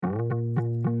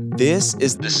This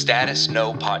is the Status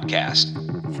No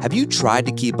Podcast. Have you tried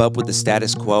to keep up with the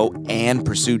status quo and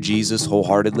pursue Jesus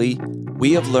wholeheartedly?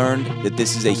 We have learned that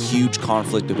this is a huge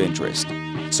conflict of interest.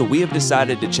 So we have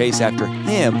decided to chase after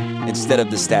him instead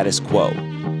of the status quo.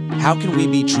 How can we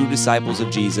be true disciples of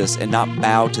Jesus and not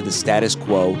bow to the status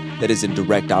quo that is in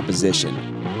direct opposition?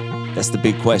 That's the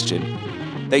big question.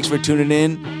 Thanks for tuning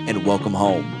in and welcome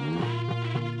home.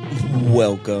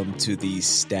 Welcome to the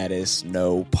Status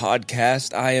No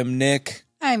Podcast. I am Nick.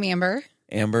 I'm Amber.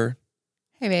 Amber.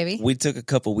 Hey, baby. We took a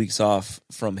couple weeks off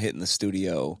from hitting the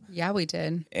studio. Yeah, we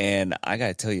did. And I got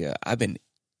to tell you, I've been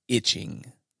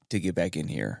itching to get back in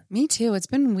here. Me too. It's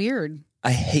been weird.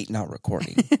 I hate not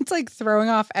recording. It's like throwing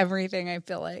off everything, I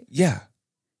feel like. Yeah.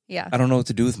 Yeah. I don't know what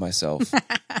to do with myself.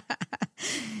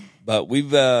 But we've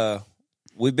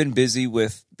been busy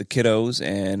with the kiddos,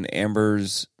 and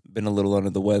Amber's been a little under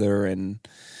the weather, and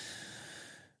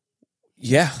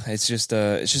yeah, it's just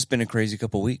been a crazy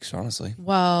couple weeks, honestly.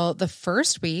 Well, the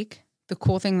first week, the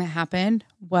cool thing that happened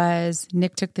was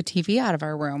Nick took the TV out of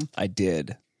our room. I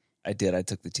did. I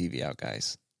took the TV out,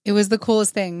 guys. It was the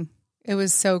coolest thing. It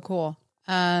was so cool.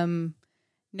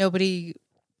 Nobody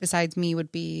besides me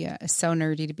would be so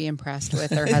nerdy to be impressed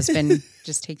with her husband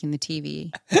just taking the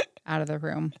TV out of the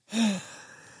room.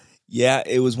 Yeah,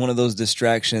 it was one of those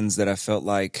distractions that I felt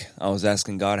like I was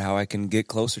asking God how I can get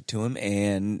closer to him,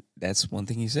 and that's one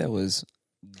thing he said was,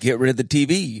 get rid of the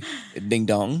TV, ding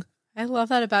dong. I love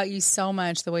that about you so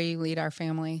much, the way you lead our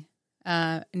family.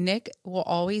 Nick will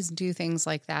always do things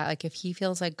like that. Like if he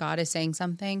feels like God is saying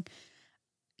something,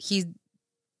 he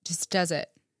just does it.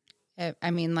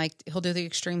 I mean, like he'll do the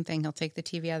extreme thing. He'll take the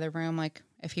TV out of the room. Like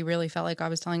if he really felt like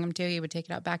God was telling him to, he would take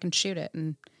it out back and shoot it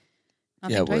and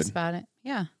not think twice about it.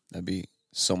 Yeah. That'd be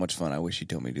so much fun. I wish he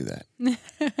told me to do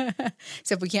that.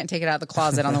 Except we can't take it out of the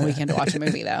closet on the weekend to watch a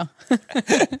movie, though.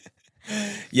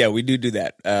 Yeah, we do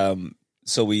that.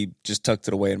 So we just tucked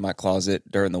it away in my closet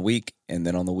during the week, and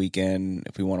then on the weekend,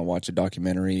 if we want to watch a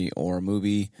documentary or a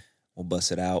movie, we'll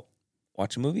bust it out,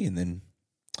 watch a movie, and then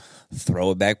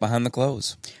throw it back behind the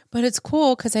clothes. But it's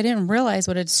cool because I didn't realize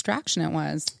what a distraction it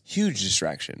was. Huge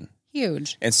distraction.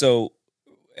 Huge. And so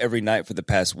every night for the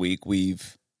past week,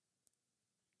 we've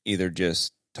either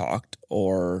just talked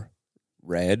or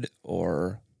read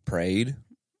or prayed.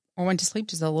 Or went to sleep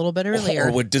just a little bit earlier.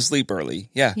 Or went to sleep early.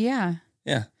 Yeah. Yeah.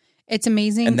 Yeah. It's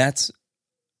amazing. And that's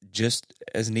just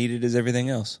as needed as everything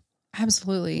else.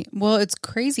 Absolutely. Well, it's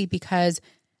crazy because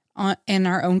in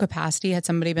our own capacity, had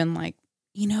somebody been like,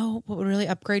 you know, what would really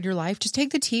upgrade your life? Just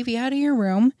take the TV out of your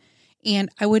room.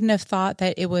 And I wouldn't have thought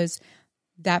that it was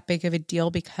that big of a deal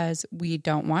because we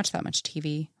don't watch that much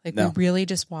TV. Like we really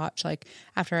just watch, like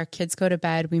after our kids go to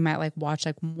bed, we might like watch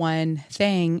like one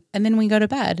thing and then we go to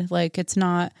bed. Like it's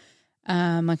not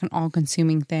like an all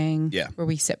consuming thing where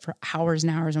we sit for hours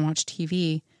and hours and watch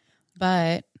TV,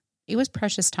 but it was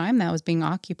precious time that was being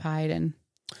occupied. And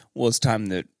well, it's time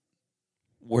that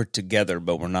we're together,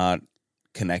 but we're not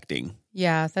connecting.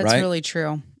 Yeah, that's really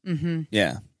true. Mm-hmm.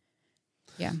 Yeah.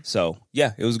 Yeah. So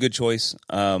yeah, it was a good choice.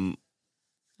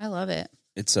 I love it.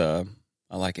 It's I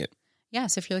like it. Yeah,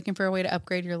 so if you're looking for a way to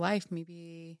upgrade your life,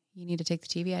 maybe you need to take the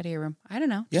TV out of your room. I don't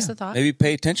know. Just a thought. Maybe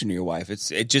pay attention to your wife.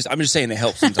 I'm just saying it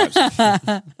helps sometimes.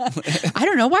 I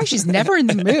don't know why she's never in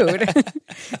the mood.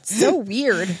 It's so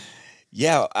weird.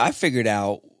 Yeah, I figured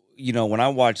out, you know, when I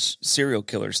watch serial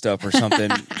killer stuff or something,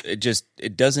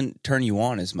 it doesn't turn you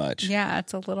on as much. Yeah,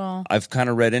 it's a little. I've kind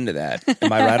of read into that.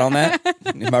 Am I right on that?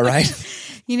 Am I right?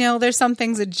 You know, there's some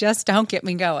things that just don't get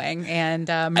me going, and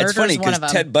murder it's funny is one of them.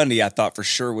 Ted Bundy, I thought for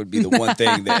sure would be the one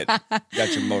thing that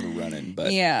got your motor running,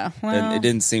 but yeah, well, it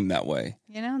didn't seem that way.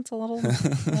 You know, it's a little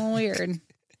weird.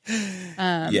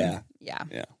 Yeah.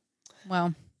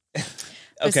 Well,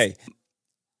 okay.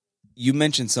 You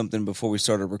mentioned something before we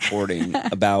started recording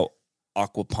about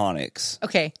aquaponics.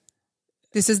 Okay,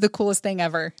 this is the coolest thing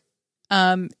ever.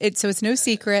 It's no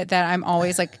secret that I'm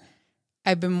always like.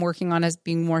 I've been working on as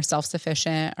being more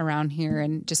self-sufficient around here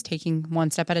and just taking one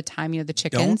step at a time. You know, the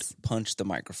chickens. Don't punch the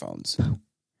microphones.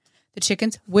 The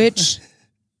chickens, which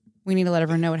we need to let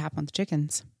everyone know what happened with the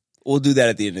chickens. We'll do that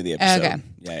at the end of the episode. Okay.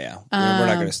 Yeah. We're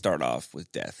not going to start off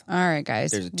with death. All right, guys.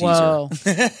 There's a teaser. Whoa.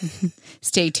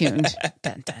 Stay tuned.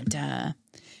 Dun, dun,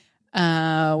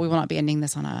 dun. We will not be ending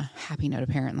this on a happy note,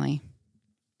 apparently.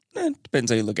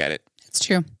 Depends how you look at it. It's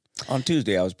true. On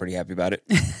Tuesday, I was pretty happy about it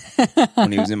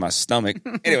when he was in my stomach.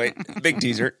 Anyway, big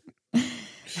teaser.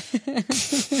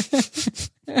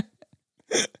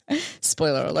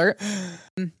 Spoiler alert.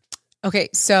 Okay,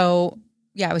 so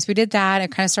yeah, we did that. I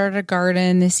kind of started a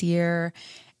garden this year,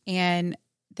 and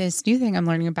this new thing I'm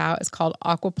learning about is called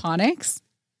aquaponics.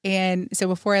 And so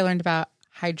before I learned about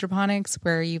hydroponics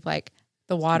where you like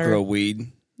the water Grow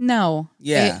weed. No.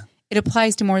 Yeah. It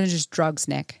applies to more than just drugs,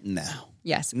 Nick. No.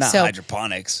 Yes. Not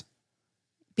hydroponics.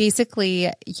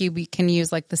 Basically, you can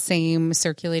use like the same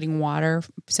circulating water,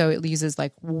 so it uses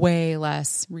like way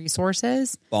less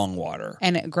resources. Bong water.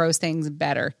 And it grows things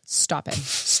better. Stop it.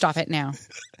 Stop it now.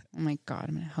 Oh my God,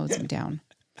 I'm going to hose him down.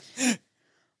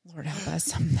 Lord help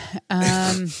us.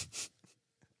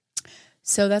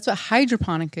 So that's what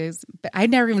hydroponic is, but I'd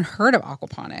never even heard of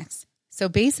aquaponics. So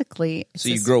basically... So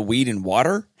you grow weed in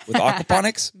water with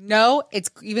aquaponics? No, it's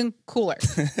even cooler.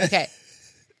 Okay.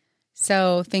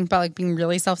 So think about like being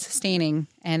really self-sustaining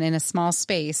and in a small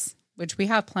space, which we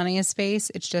have plenty of space.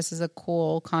 It's just as a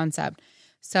cool concept.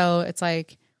 So it's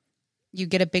like you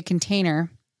get a big container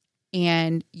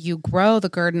and you grow the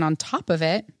garden on top of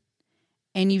it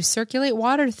and you circulate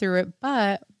water through it.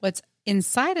 But what's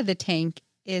inside of the tank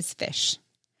is fish.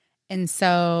 And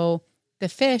so the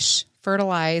fish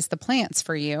fertilize the plants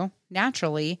for you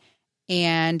naturally,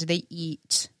 and they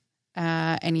eat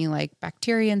any like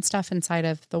bacteria and stuff inside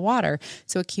of the water.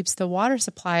 So it keeps the water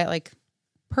supply like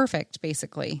perfect,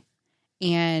 basically.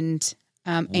 And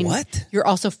what? You're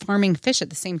also farming fish at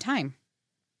the same time.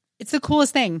 It's the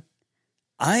coolest thing.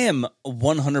 I am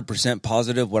 100%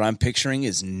 positive what I'm picturing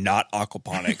is not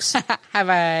aquaponics. Have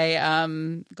I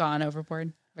gone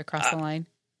overboard? Across the line?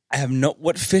 I have no...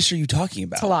 What fish are you talking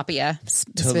about? Tilapia.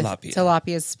 Tilapia.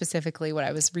 Tilapia is specifically what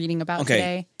I was reading about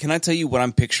today. Can I tell you what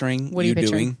I'm picturing what are you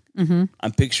picturing? doing? Mm-hmm.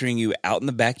 I'm picturing you out in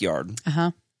the backyard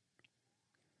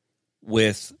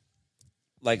with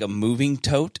like a moving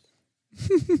tote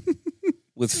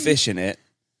with fish in it,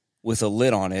 with a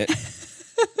lid on it,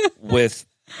 with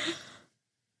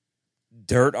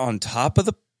dirt on top of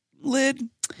the lid,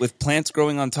 with plants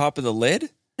growing on top of the lid.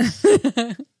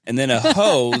 And then a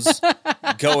hose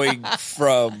going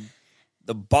from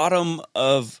the bottom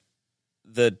of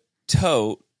the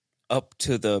tote up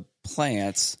to the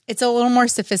plants. It's a little more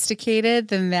sophisticated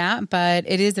than that, but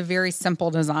it is a very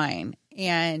simple design.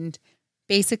 And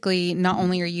basically, not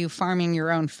only are you farming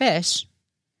your own fish,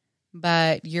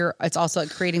 but it's also like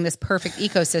creating this perfect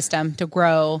ecosystem to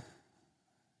grow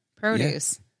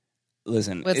produce. Yeah.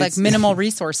 Listen, with like minimal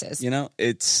resources. You know,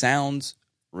 it sounds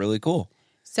really cool.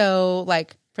 So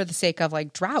like for the sake of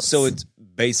like droughts. So it's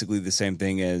basically the same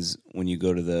thing as when you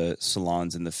go to the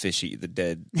salons and the fish eat the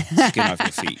dead skin off your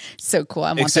feet. So cool.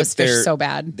 I want those fish so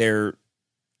bad. They're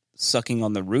sucking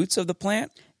on the roots of the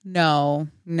plant? No.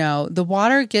 The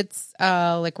water gets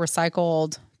like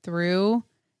recycled through.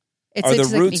 Are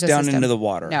the roots down into the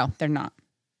water? No, they're not.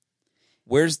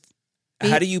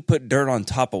 How do you put dirt on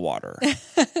top of water?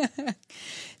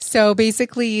 So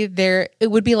basically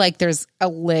it would be like there's a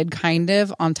lid kind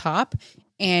of on top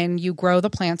and you grow the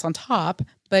plants on top,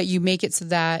 but you make it so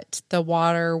that the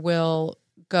water will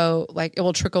go like it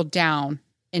will trickle down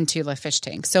into the fish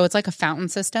tank. So it's like a fountain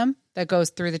system that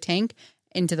goes through the tank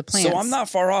into the plants. So I'm not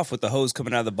far off with the hose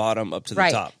coming out of the bottom up to the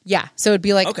top. Yeah. So it'd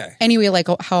be like anyway, like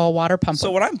how a water pump.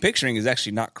 So what I'm picturing is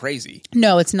actually not crazy.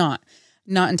 No, it's not.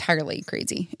 Not entirely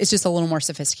crazy. It's just a little more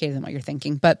sophisticated than what you're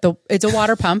thinking. But it's a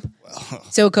water pump.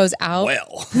 So it goes out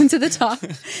to the top.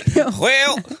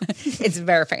 It's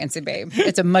very fancy, babe.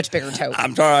 It's a much bigger tote.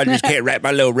 I'm sorry, I just can't wrap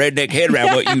my little redneck head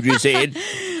around what you just said.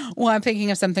 Well, I'm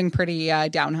thinking of something pretty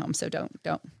down home, so don't.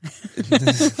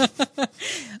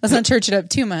 Let's not church it up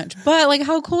too much. But like,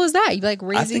 how cool is that? You like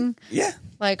raising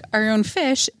like our own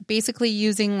fish, basically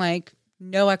using like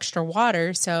no extra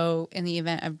water. So in the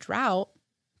event of drought,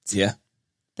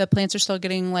 the plants are still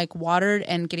getting like watered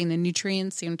and getting the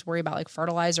nutrients. You don't have to worry about like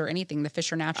fertilizer or anything. The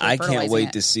fish are naturally fertilizing I can't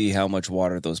wait to see how much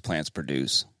water those plants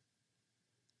produce.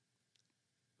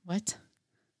 What?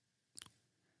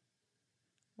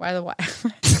 Why the water?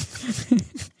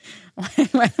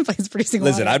 Why the plants producing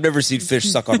water? Listen, I've never seen fish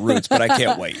suck on roots, but I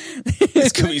can't wait.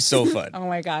 It's going to be so fun. Oh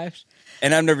my gosh.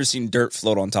 And I've never seen dirt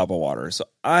float on top of water. So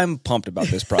I'm pumped about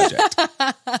this project.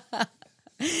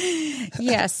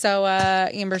 Yeah, so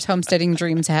Amber's homesteading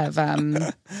dreams have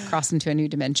crossed into a new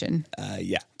dimension.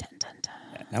 Yeah. Dun, dun,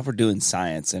 dun. Now we're doing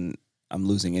science, and I'm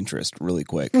losing interest really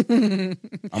quick.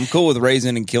 I'm cool with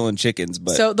raising and killing chickens,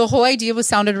 but... So the whole idea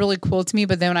sounded really cool to me,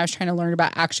 but then when I was trying to learn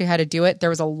about actually how to do it, there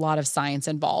was a lot of science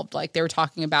involved. Like, they were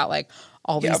talking about, like,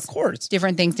 all these of course.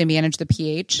 different things to manage the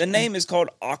pH. The name is called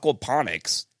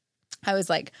aquaponics. I was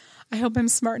like... I hope I'm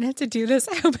smart enough to do this.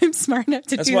 I hope I'm smart enough to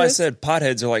do this. That's why I said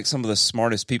potheads are like some of the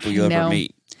smartest people you'll ever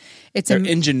meet. Their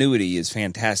ingenuity is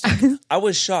fantastic. I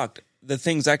was shocked the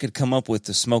things I could come up with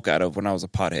to smoke out of when I was a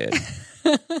pothead.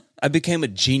 I became a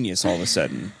genius all of a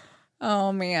sudden.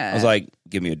 Oh, man. I was like,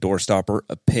 give me a door stopper,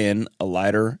 a pen, a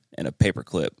lighter, and a paper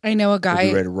clip. I know a We'll guy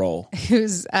be ready to roll.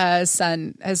 whose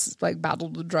son has like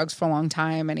battled with drugs for a long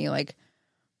time, and he like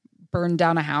burned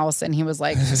down a house, and he was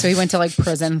like, so he went to like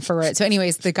prison for it. So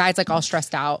anyways, the guy's like all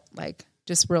stressed out, like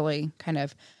just really kind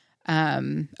of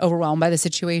overwhelmed by the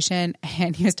situation.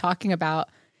 And he was talking about,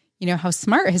 how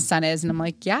smart his son is. And I'm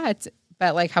like, yeah,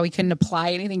 but like how he couldn't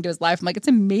apply anything to his life. I'm like, it's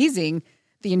amazing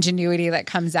the ingenuity that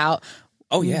comes out.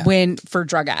 Oh, yeah. For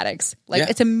drug addicts. Like,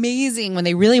 it's amazing when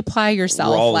they really apply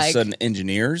yourself. We're all of a sudden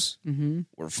engineers. Mm-hmm.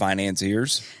 We're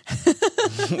financiers.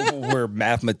 We're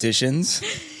mathematicians.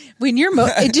 When you're,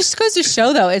 it just goes to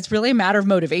show, though, it's really a matter of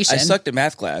motivation. I sucked at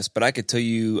math class, but I could tell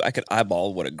you, I could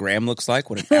eyeball what a gram looks like,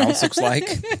 what an ounce looks like.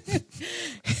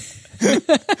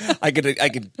 I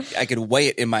could weigh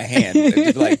it in my hand.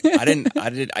 It'd be like,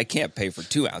 I can't pay for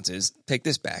 2 ounces. Take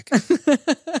this back.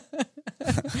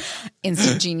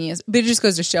 Instant genius. But it just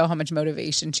goes to show how much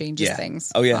motivation changes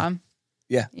things. Oh, yeah.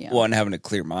 Yeah. Well, and having a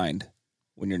clear mind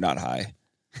when you're not high.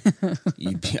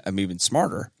 I'm even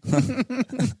smarter.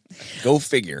 Go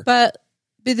figure. But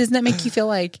doesn't that make you feel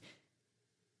like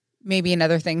maybe in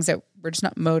other things that we're just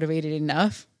not motivated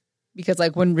enough? Because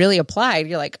like when really applied,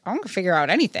 you're like, I'm going to figure out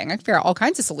anything. I can figure out all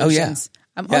kinds of solutions.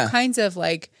 I'm all kinds of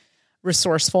like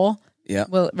resourceful. Yeah.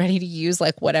 Well, ready to use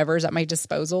like whatever's at my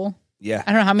disposal. Yeah.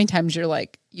 I don't know how many times you were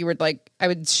like, I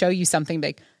would show you something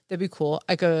like, that'd be cool.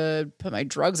 I could put my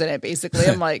drugs in it, basically.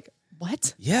 I'm like,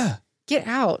 what? Yeah. Get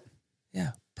out.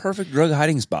 Yeah. Perfect drug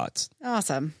hiding spots.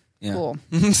 Awesome. Yeah. Cool.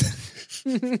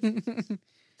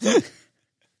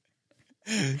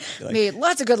 Like, made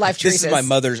lots of good life choices. This is my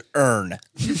mother's urn.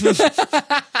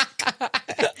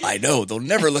 I know. They'll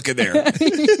never look in there.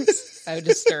 So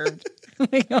disturbed.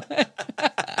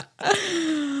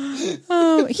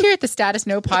 Oh, here at the Status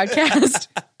No podcast,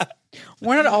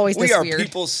 we're not always this weird. We are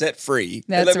people set free.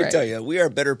 That's Let me right. tell you, we are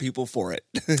better people for it.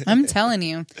 I'm telling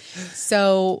you.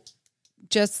 So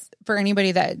just for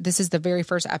anybody that this is the very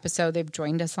first episode they've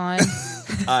joined us on.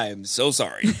 I'm so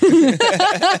sorry.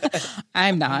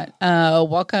 I'm not.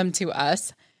 Welcome to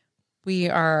us. We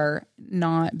are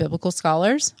not biblical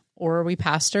scholars, or are we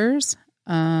pastors,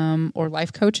 or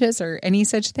life coaches, or any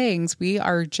such things. We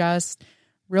are just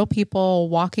real people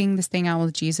walking this thing out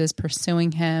with Jesus,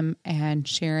 pursuing him, and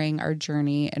sharing our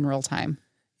journey in real time.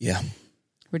 Yeah.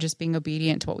 We're just being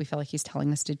obedient to what we feel like he's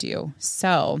telling us to do.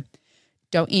 So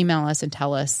don't email us and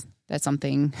tell us that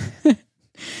something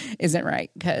isn't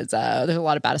right, because there's a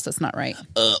lot about us that's not right.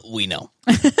 We know.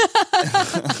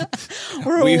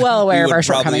 We're well aware of our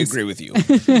shortcomings. shortcomings. Agree with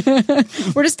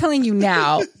you. We're just telling you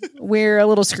now we're a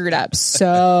little screwed up,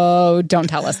 so don't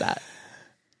tell us that.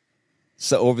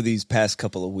 So over these past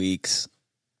couple of weeks,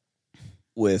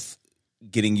 with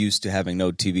getting used to having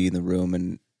no TV in the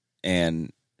room,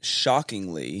 and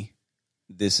shockingly,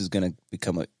 this is going to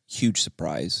become a huge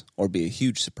surprise, or be a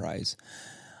huge surprise.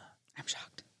 I'm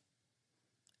shocked.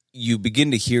 You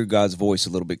begin to hear God's voice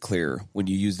a little bit clearer when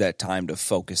you use that time to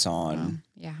focus on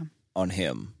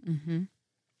him. Mm-hmm.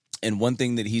 And one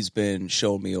thing that he's been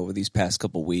showing me over these past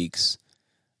couple weeks,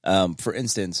 for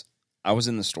instance, I was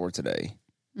in the store today,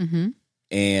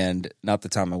 and not the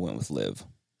time I went with Liv.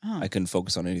 Oh. I couldn't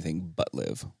focus on anything but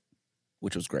Liv,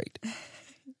 which was great.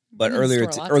 But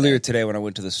earlier today when I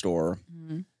went to the store,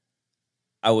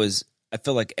 I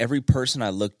felt like every person I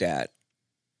looked at,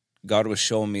 God was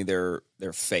showing me their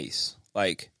face.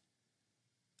 Like,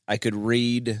 I could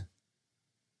read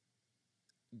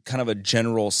kind of a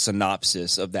general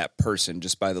synopsis of that person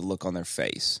just by the look on their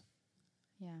face.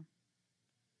 Yeah.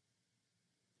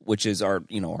 Which is our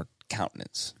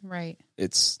countenance. Right.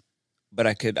 But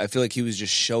I feel like he was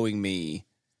just showing me,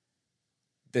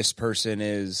 this person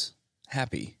is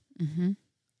happy. Mm-hmm.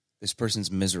 This person's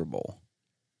miserable.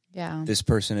 Yeah. This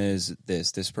person is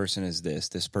this person is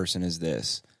this person is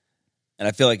this. And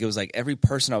I feel like it was like every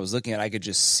person I was looking at, I could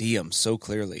just see them so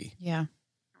clearly. Yeah.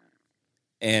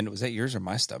 And was that yours or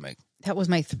my stomach? That was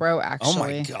my throat, actually. Oh,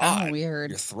 my God. Oh,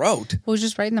 weird. Your throat? Well, it was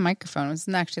just right in the microphone. It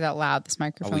wasn't actually that loud. This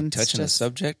microphone. Are we touching the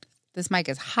subject? This mic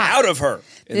is hot. Out of her.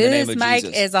 In the name of mic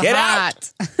Jesus. Is Get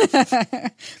hot.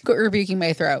 Out. Quit rebuking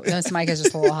my throat. This mic is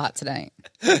just a little hot tonight.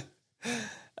 You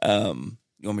want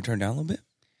me to turn down a little bit?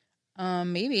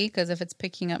 Maybe, because if it's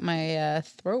picking up my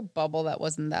throat bubble, that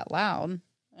wasn't that loud.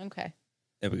 Okay.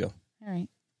 There we go. All right.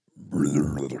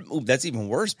 Ooh, that's even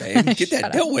worse, babe. Get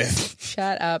that dealt with.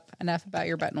 Shut up. Enough about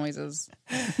your butt noises.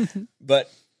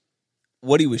 But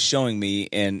what he was showing me,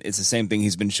 and it's the same thing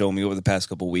he's been showing me over the past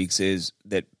couple of weeks, is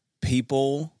that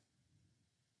people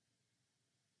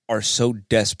are so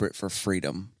desperate for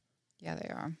freedom. Yeah, they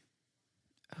are.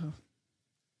 Oh.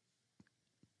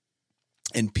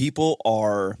 And people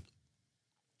are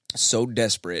so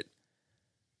desperate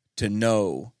to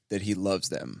know that he loves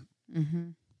them. Mm-hmm.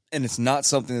 And it's not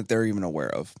something that they're even aware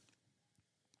of.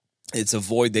 It's a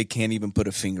void they can't even put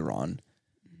a finger on.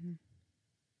 Mm-hmm.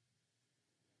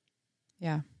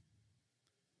 Yeah.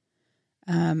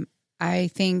 I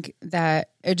think that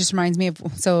it just reminds me of,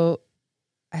 so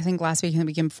I think last week and the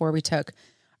weekend before we took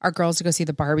our girls to go see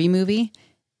the Barbie movie.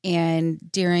 And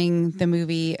during the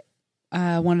movie,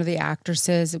 one of the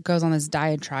actresses goes on this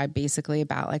diatribe basically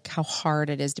about like how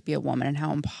hard it is to be a woman and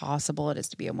how impossible it is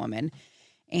to be a woman.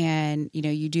 And, you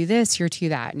know, you do this, you're to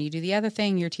that. And you do the other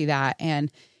thing, you're to that.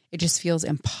 And it just feels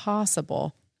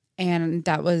impossible. And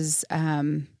that was,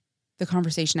 the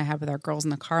conversation I had with our girls in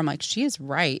the car. I'm like, she is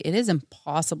right. It is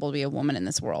impossible to be a woman in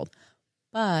this world,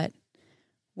 but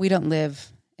we don't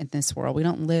live in this world. We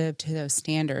don't live to those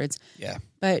standards. Yeah.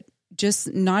 But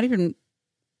just not even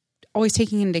always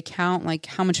taking into account like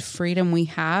how much freedom we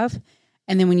have.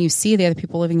 And then when you see the other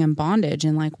people living in bondage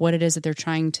and like what it is that they're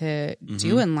trying to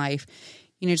do in life,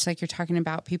 you know, just like you're talking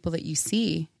about people that you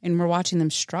see and we're watching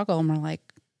them struggle and we're like,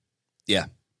 yeah.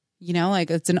 You know, like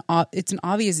it's an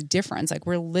obvious difference. Like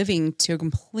we're living to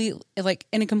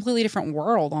in a completely different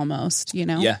world almost, you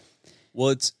know? Yeah. Well,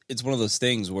 it's one of those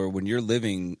things where when you're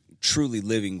truly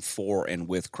living for and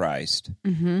with Christ,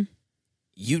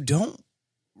 you don't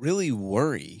really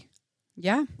worry.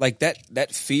 Yeah. Like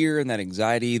that fear and that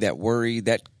anxiety, that worry,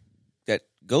 that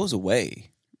goes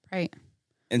away. Right.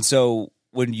 And so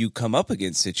when you come up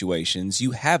against situations,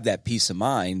 you have that peace of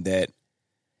mind that,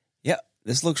 yeah,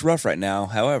 this looks rough right now.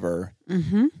 However,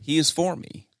 he is for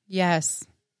me. Yes.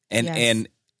 And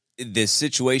this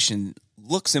situation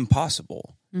looks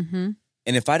impossible. And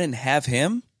if I didn't have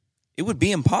him, it would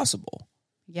be impossible.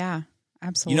 Yeah,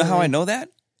 absolutely. You know how I know that?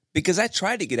 Because I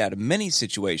tried to get out of many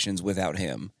situations without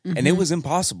him, and it was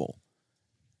impossible.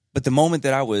 But the moment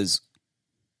that I was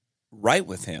right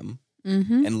with him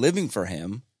and living for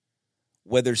him,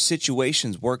 whether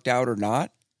situations worked out or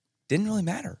not, didn't really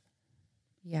matter.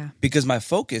 Yeah. Because my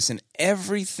focus and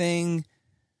everything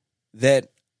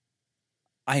that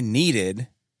I needed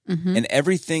and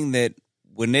everything that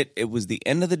when it was the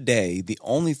end of the day, the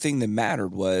only thing that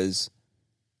mattered was,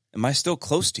 am I still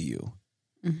close to you?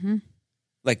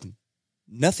 Like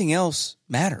nothing else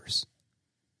matters.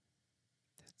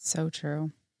 So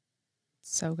true.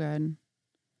 So good.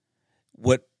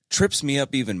 What trips me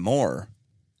up even more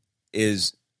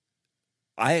is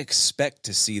I expect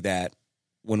to see that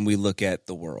when we look at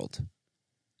the world.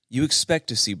 You expect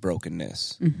to see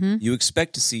brokenness. You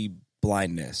expect to see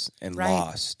blindness and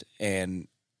lost and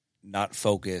not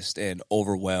focused and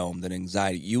overwhelmed and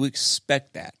anxiety. You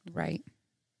expect that. Right.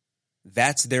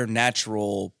 That's their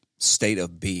natural state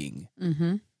of being.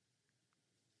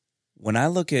 When I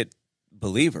look at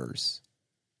believers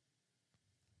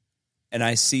and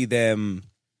I see them,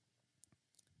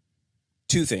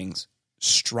 two things,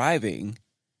 striving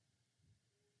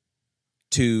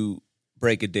to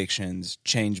break addictions,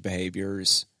 change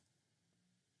behaviors,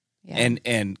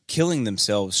 and killing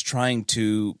themselves trying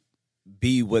to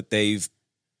be what they've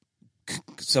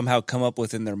somehow come up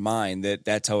with in their mind that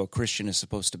that's how a Christian is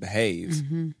supposed to behave.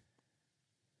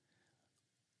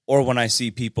 Or when I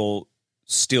see people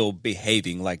still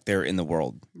behaving like they're in the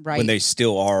world, when they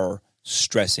still are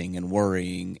stressing and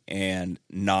worrying and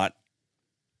not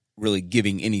really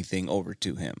giving anything over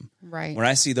to him. Right. When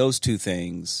I see those two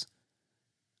things,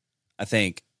 I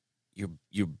think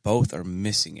you both are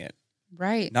missing it.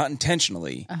 Right. Not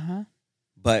intentionally,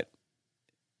 but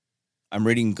I'm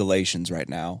reading Galatians right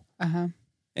now.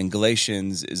 And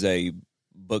Galatians is a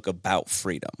book about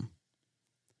freedom.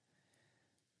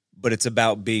 But it's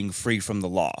about being free from the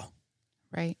law.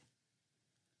 Right.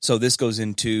 So this goes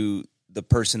into the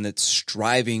person that's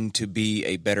striving to be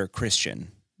a better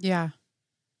Christian. Yeah.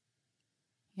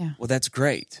 Yeah. Well, that's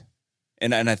great.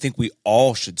 And I think we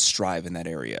all should strive in that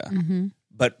area.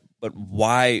 But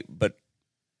why? But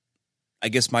I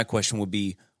guess my question would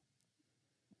be,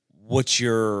 what's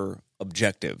your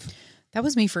objective? That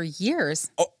was me for years.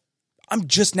 Oh, I'm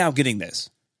just now getting this.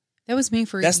 That was me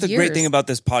for years. That's the great thing about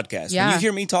this podcast. Yeah. When you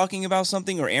hear me talking about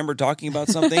something or Amber talking about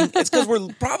something, it's because we're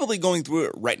probably going through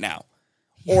it right now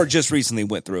or just recently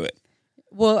went through it.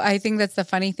 Well, I think that's the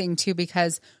funny thing too,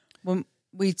 because when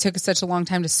we took such a long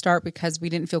time to start because we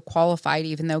didn't feel qualified,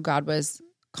 even though God was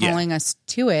calling us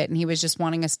to it. And he was just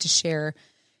wanting us to share,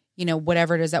 you know,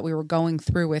 whatever it is that we were going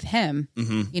through with him,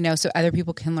 you know, so other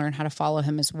people can learn how to follow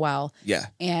him as well. Yeah.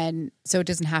 And so it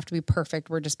doesn't have to be perfect.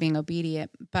 We're just being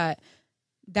obedient. But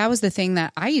that was the thing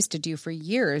that I used to do for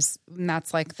years. And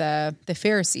that's like the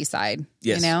Pharisee side,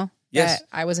 you know, that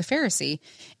I was a Pharisee.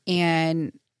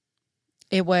 And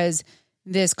it was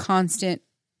this constant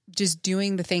just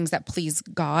doing the things that please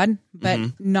God, but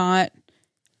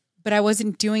but I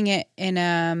wasn't doing it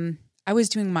I was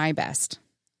doing my best.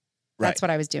 That's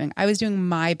what I was doing. I was doing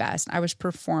my best. I was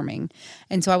performing.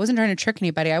 And so I wasn't trying to trick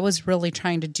anybody. I was really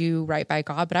trying to do right by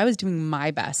God, but I was doing my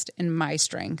best in my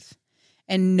strength.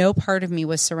 And no part of me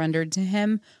was surrendered to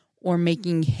him or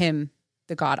making him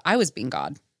the God. I was being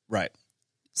God. Right.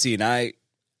 See, and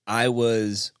I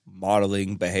was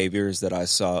modeling behaviors that I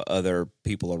saw other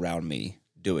people around me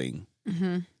doing.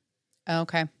 Mm-hmm.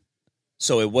 Okay.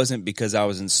 So it wasn't because I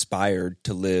was inspired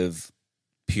to live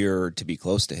pure to be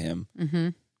close to him. Mm-hmm.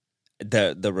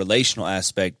 The relational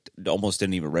aspect almost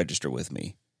didn't even register with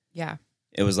me. Yeah.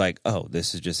 It was like, oh,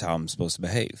 this is just how I'm supposed to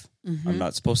behave. Mm-hmm. I'm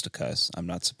not supposed to cuss. I'm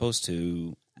not supposed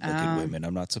to look at women.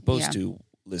 I'm not supposed to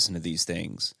listen to these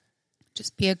things.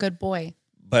 Just be a good boy.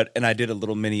 And I did a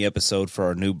little mini episode for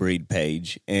our New Breed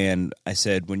page, and I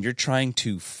said, when you're trying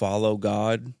to follow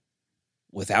God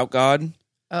without God,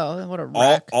 oh, what a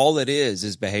wreck. All it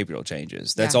is behavioral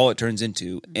changes. That's all it turns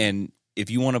into. And if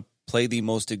you want to play the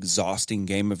most exhausting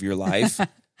game of your life,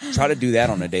 try to do that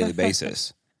on a daily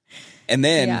basis. And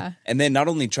then not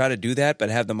only try to do that, but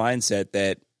have the mindset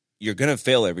that you're going to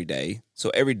fail every day. So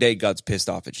every day God's pissed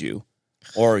off at you,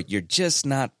 or you're just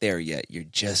not there yet. You're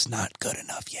just not good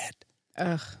enough yet.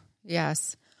 Ugh,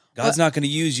 yes. God's not going to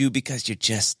use you because you're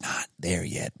just not there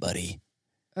yet, buddy.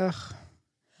 Ugh.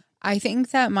 I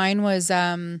think that mine was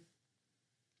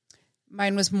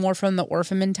more from the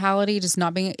orphan mentality, just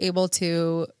not being able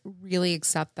to really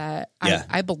accept that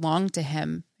I belong to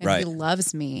him and he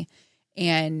loves me.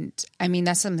 And I mean,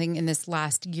 that's something in this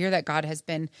last year that God has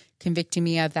been convicting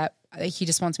me of, that he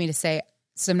just wants me to say.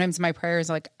 Sometimes my prayers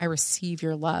are like, I receive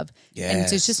your love. Yes.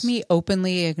 And it's just me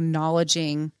openly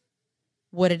acknowledging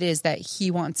what it is that he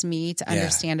wants me to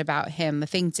understand about him, the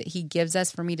things that he gives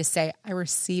us for me to say, I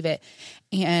receive it.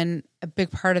 And a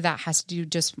big part of that has to do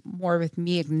just more with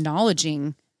me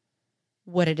acknowledging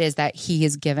what it is that he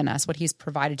has given us, what he's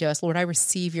provided to us. Lord, I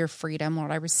receive your freedom.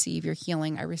 Lord, I receive your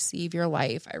healing. I receive your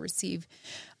life. I receive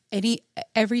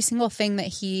every single thing that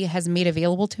he has made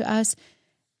available to us.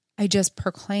 I just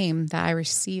proclaim that I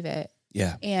receive it.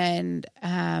 Yeah. And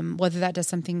whether that does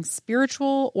something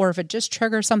spiritual or if it just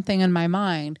triggers something in my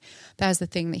mind, that is the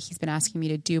thing that he's been asking me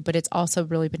to do. But it's also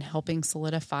really been helping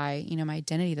solidify, my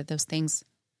identity, that those things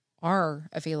are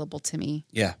available to me.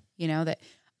 Yeah. That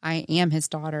I am his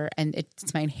daughter and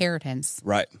it's my inheritance.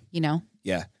 Right.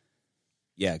 Yeah.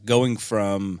 Yeah. Going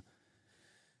from,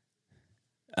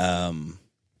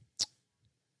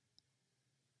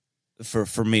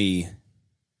 for me,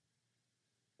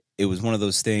 it was one of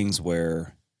those things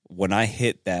where when I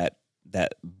hit that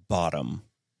bottom,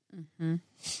 and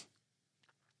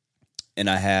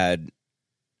I had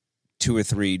 2 or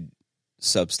 3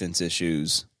 substance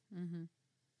issues,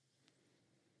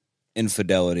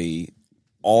 infidelity,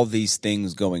 all these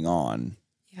things going on,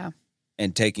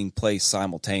 and taking place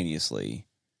simultaneously.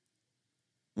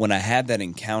 When I had that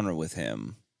encounter with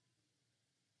him,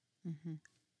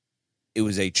 it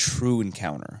was a true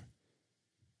encounter.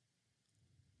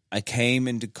 I came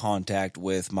into contact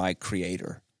with my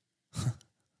creator.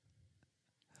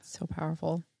 So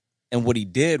powerful. And what he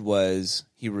did was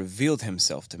he revealed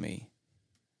himself to me.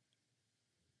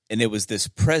 And it was this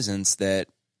presence that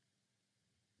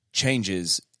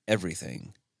changes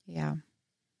everything. Yeah.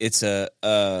 It's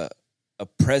a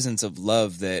presence of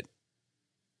love that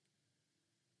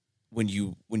when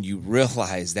you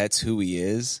realize that's who he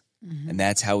is and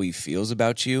that's how he feels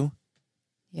about you.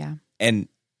 Yeah. And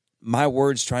my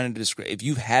words trying to describe, if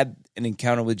you've had an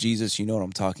encounter with Jesus, you know what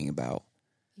I'm talking about.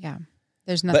 Yeah.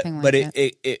 There's nothing like that.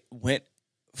 But it went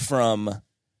from,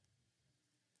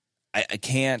 I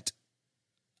can't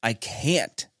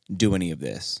do any of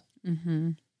this.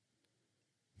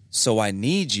 So I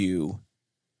need you.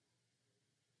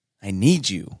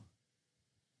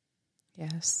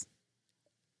 Yes.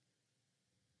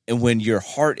 And when your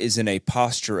heart is in a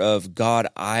posture of, God,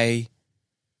 I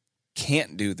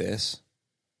can't do this.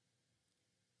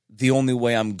 The only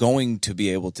way I'm going to be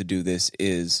able to do this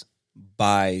is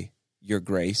by your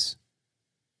grace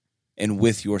and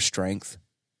with your strength,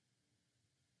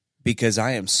 because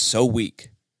I am so weak.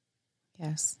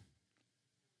 Yes.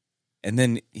 And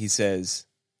then he says,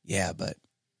 yeah, but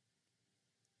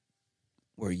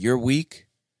where you're weak,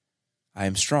 I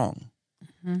am strong.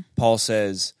 Paul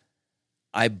says,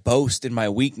 I boast in my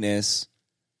weakness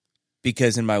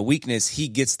because in my weakness, he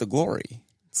gets the glory.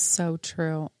 So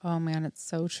true. Oh man, it's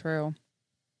so true.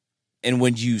 And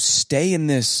when you stay in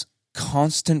this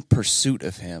constant pursuit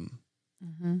of him,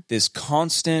 this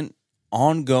constant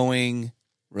ongoing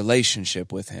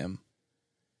relationship with him,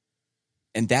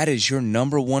 and that is your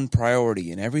number one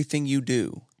priority in everything you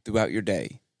do throughout your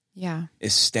day,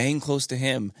 is staying close to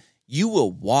him, you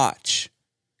will watch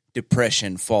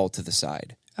depression fall to the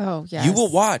side. Oh, yes. You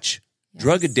will watch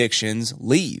drug addictions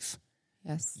leave.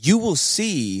 Yes. You will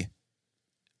see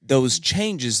those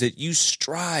changes that you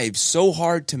strive so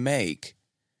hard to make.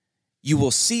 You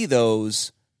will see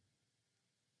those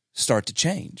start to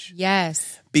change.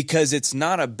 Yes. Because it's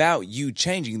not about you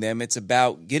changing them. It's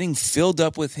about getting filled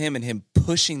up with him and him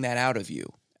pushing that out of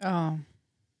you. Oh,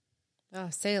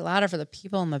 say it louder for the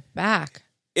people in the back.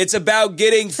 It's about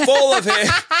getting full of him.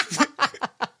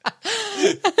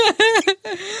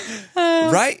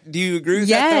 Right? Do you agree with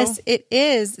that? Yes, it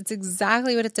is. It's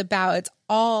exactly what it's about. It's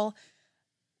all,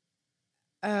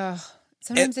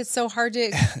 sometimes it's so hard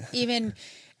to even,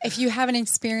 if you have an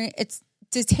experience, it's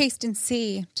to taste and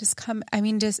see. Just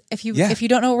if you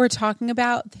don't know what we're talking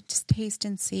about, then just taste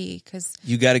and see, because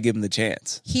you got to give him the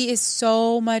chance. he is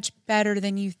so much better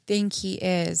than you think he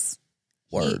is.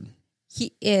 Word.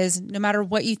 He is. No matter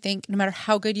what you think, no matter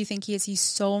how good you think he is, he's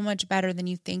so much better than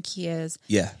you think he is.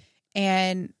 Yeah.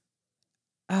 And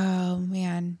oh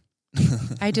man,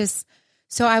 I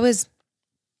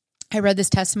read this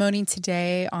testimony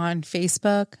today on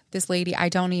Facebook. This lady, I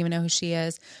don't even know who she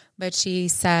is, but she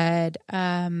said,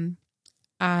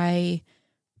 I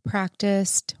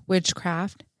practiced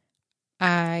witchcraft.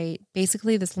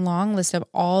 This long list of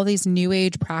all these new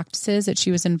age practices that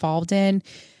she was involved in.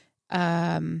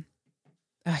 I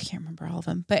can't remember all of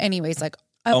them, but anyways, like,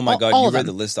 oh my God, you read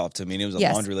the list off to me and it was a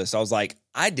laundry list. I was like,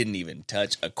 I didn't even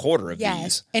touch a quarter of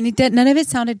these. And none of it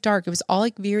sounded dark. It was all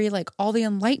like very, like all the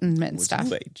enlightenment stuff.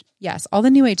 New age. Yes. All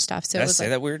the new age stuff. So Did it I was say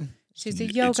that weird? She's a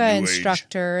yoga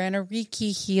instructor and a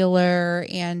Reiki healer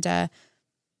and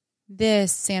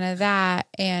this and that.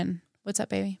 And what's up,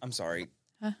 baby? I'm sorry.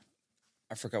 Huh?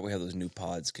 I forgot we have those new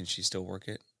pods. Can she still work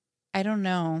it? I don't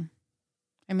know.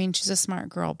 I mean, she's a smart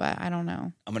girl, but I don't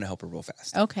know. I'm going to help her real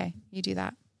fast. Okay. You do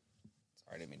that.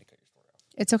 Sorry, I didn't mean to cut your story off.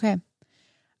 It's okay.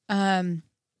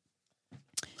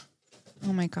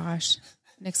 Oh my gosh.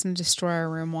 Nick's going to destroy our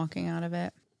room walking out of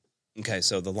it. Okay,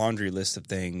 so the laundry list of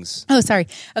things. Oh, sorry.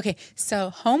 Okay,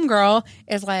 so homegirl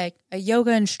is like a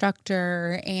yoga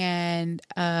instructor and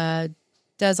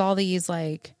does all these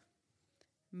like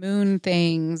moon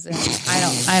things, and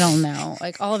I don't know.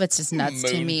 Like all of it's just nuts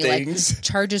to me. Things. Like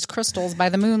charges crystals by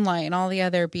the moonlight and all the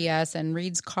other BS and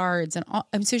reads cards and all.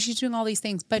 So she's doing all these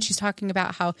things, but she's talking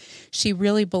about how she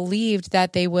really believed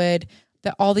that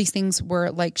that all these things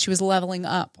were like she was leveling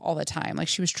up all the time. Like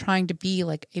she was trying to be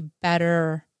like a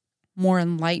better, more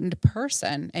enlightened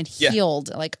person and healed.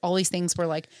 Like all these things were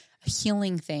like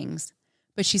healing things.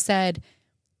 But she said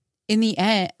in the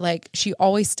end, like she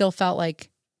always still felt like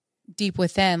deep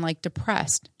within, like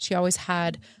depressed. She always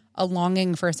had a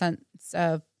longing for a sense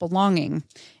of belonging.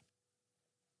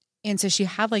 And so she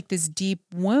had like this deep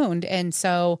wound. And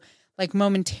so like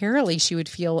momentarily she would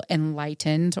feel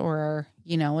enlightened or,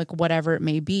 you know, like whatever it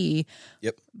may be.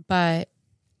 Yep. But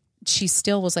she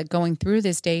still was like going through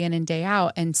this day in and day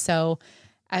out. And so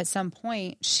at some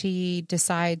point she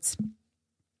decides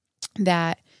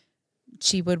that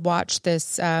she would watch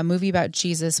this movie about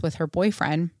Jesus with her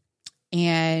boyfriend.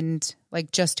 And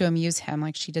like just to amuse him,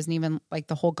 like she doesn't even like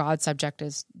the whole God subject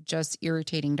is just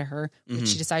irritating to her. Mm-hmm.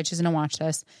 She decides she's going to watch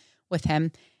this with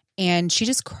him and she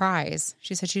just cries.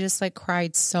 She said she just like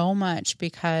cried so much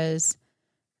because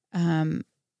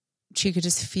she could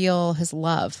just feel his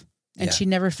love and she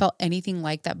never felt anything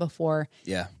like that before.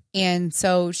 Yeah. And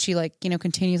so she like, you know,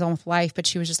 continues on with life, but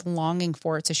she was just longing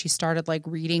for it. So she started like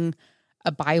reading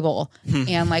a Bible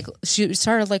and like she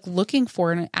started like looking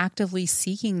for and actively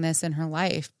seeking this in her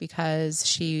life because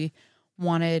she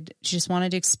just wanted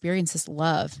to experience this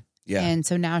love. Yeah. And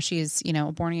so now she's, you know,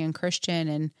 a born again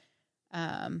Christian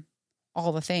and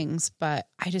all the things, but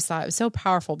I just thought it was so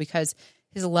powerful because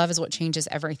his love is what changes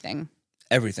everything.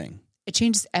 Everything. It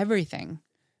changes everything.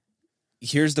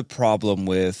 Here's the problem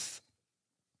with,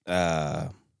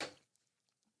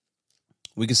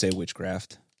 we could say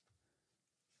witchcraft.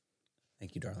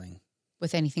 Thank you, darling.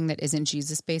 With anything that isn't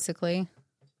Jesus, basically?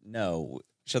 No.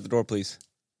 Shut the door, please.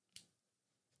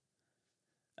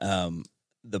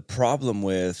 The problem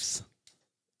with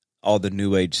all the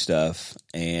New Age stuff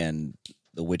and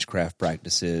the witchcraft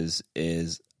practices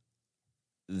is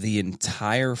the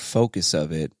entire focus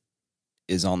of it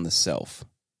is on the self.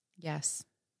 Yes.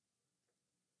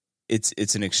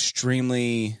 It's an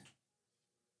extremely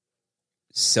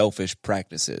selfish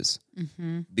practices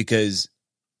because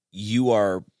you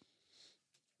are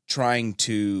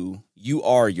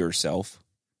yourself.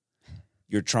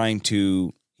 You're trying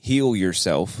to heal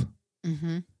yourself.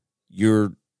 Mm-hmm.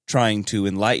 You're trying to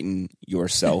enlighten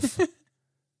yourself.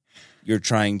 You're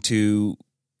trying to,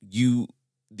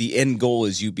 the end goal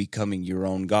is you becoming your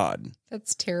own God.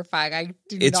 That's terrifying. I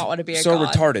do not want to be a so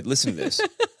God. retarded. Listen to this.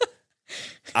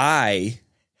 I,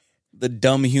 the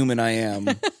dumb human I am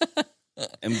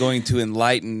going to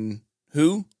enlighten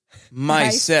who?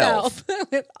 Myself.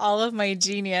 With all of my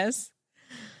genius.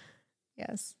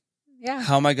 Yes. Yeah.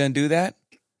 How am I going to do that?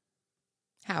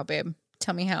 How, babe?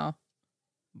 Tell me how.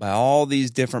 By all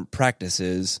these different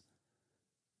practices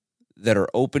that are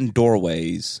open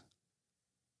doorways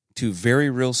to very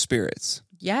real spirits.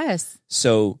 Yes.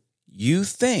 So you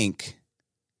think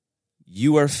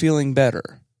you are feeling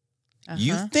better. Uh-huh.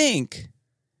 You think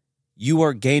you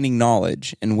are gaining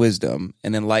knowledge and wisdom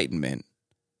and enlightenment.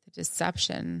 The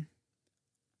deception.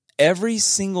 Every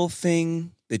single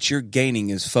thing that you're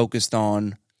gaining is focused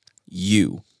on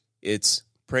you. It's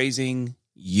praising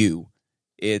you.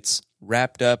 It's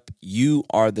wrapped up. You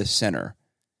are the center.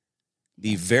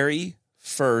 The very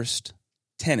first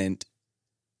tenet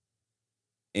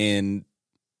in,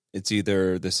 it's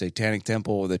either the Satanic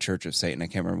Temple or the Church of Satan. I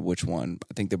can't remember which one.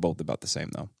 I think they're both about the same,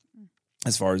 though,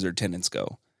 as far as their tenets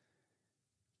go,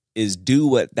 is do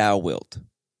what thou wilt.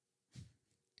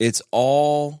 It's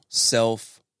all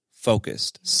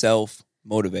self-focused,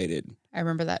 self-motivated. I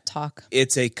remember that talk.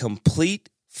 It's a complete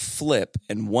flip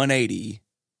and 180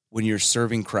 when you're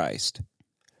serving Christ,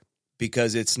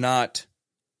 because it's not,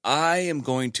 I am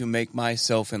going to make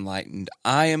myself enlightened.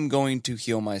 I am going to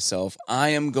heal myself. I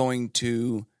am going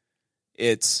to,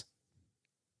 it's,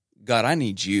 God, I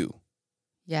need you.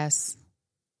 Yes.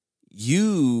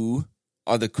 You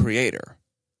are the creator.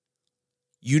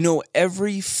 You know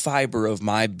every fiber of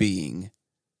my being.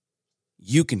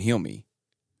 You can heal me.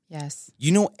 Yes.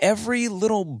 You know every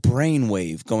little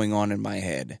brainwave going on in my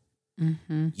head.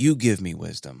 Mm-hmm. You give me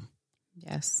wisdom.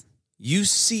 Yes. You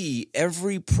see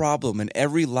every problem in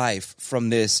every life from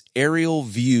this aerial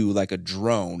view like a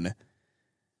drone.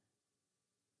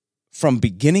 From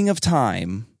beginning of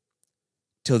time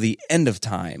till the end of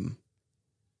time,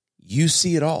 you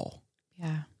see it all.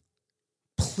 Yeah.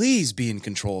 Please be in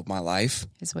control of my life.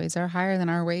 His ways are higher than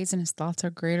our ways, and his thoughts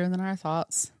are greater than our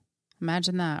thoughts.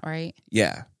 Imagine that, right?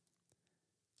 Yeah.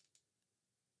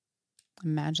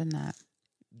 Imagine that.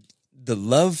 The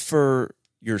love for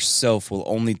yourself will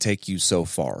only take you so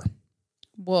far.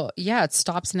 Well, yeah, it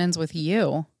stops and ends with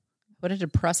you. What a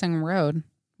depressing road.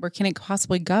 Where can it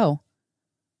possibly go?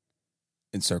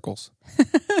 In circles.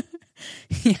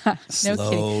 Yeah.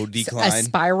 Slow decline. A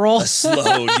spiral. A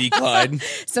slow decline.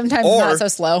 Sometimes or not so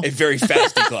slow. A very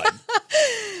fast decline.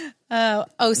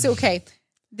 Okay.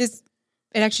 It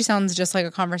actually sounds just like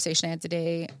a conversation I had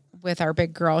today with our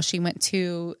big girl. She went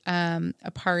to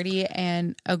a party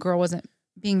and a girl wasn't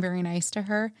being very nice to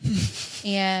her.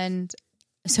 And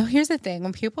so here's the thing.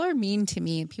 When people are mean to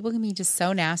me, people can be just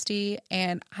so nasty,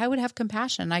 and I would have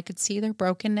compassion. I could see their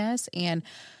brokenness and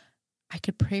I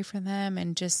could pray for them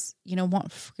and just,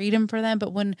 want freedom for them.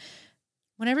 But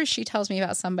whenever she tells me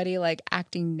about somebody like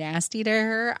acting nasty to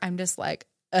her, I'm just like,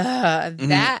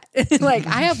 that, like,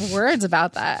 I have words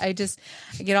about that. I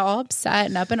get all upset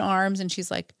and up in arms. And she's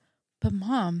like, but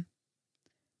Mom,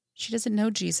 she doesn't know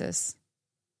Jesus.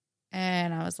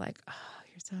 And I was like, oh,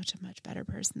 you're such a much better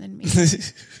person than me.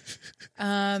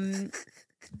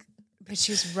 But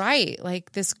she was right.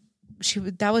 Like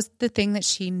that was the thing that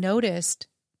she noticed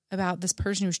about this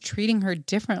person who was treating her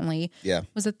differently. Yeah.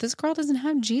 Was that this girl doesn't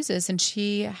have Jesus, and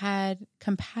she had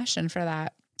compassion for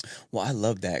that. Well, I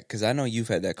love that, because I know you've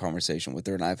had that conversation with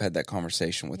her, and I've had that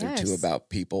conversation with her too about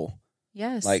people.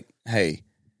 Yes. Like, hey,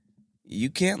 you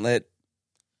can't let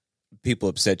people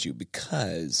upset you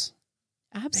because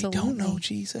absolutely they don't know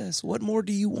Jesus. What more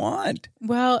do you want?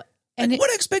 Well, and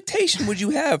what expectation would you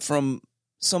have from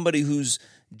somebody who's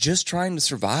just trying to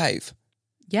survive?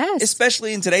 Yes.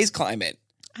 Especially in today's climate.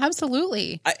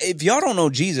 Absolutely. If y'all don't know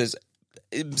Jesus,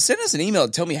 send us an email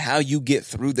and tell me how you get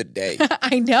through the day.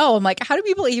 I know. I'm like, how do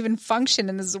people even function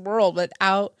in this world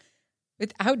without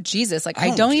Jesus? Like,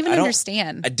 I don't even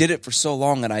understand. I did it for so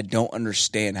long, and I don't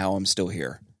understand how I'm still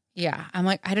here. Yeah. I'm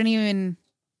like, I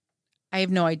have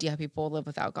no idea how people live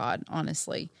without God,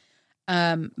 honestly.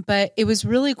 But it was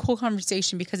really a cool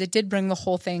conversation because it did bring the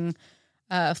whole thing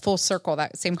full circle.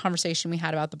 That same conversation we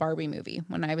had about the Barbie movie,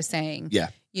 when I was saying,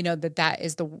 that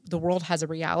is the world has a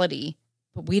reality,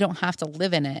 but we don't have to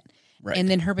live in it. Right. And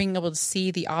then her being able to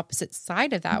see the opposite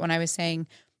side of that when I was saying,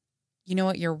 you know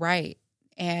what, you're right.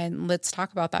 And let's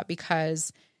talk about that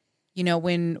because,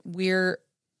 when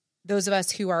those of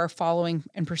us who are following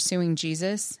and pursuing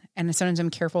Jesus, and sometimes I'm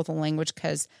careful with the language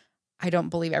because I don't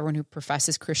believe everyone who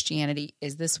professes Christianity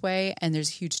is this way. And there's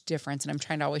a huge difference. And I'm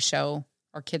trying to always show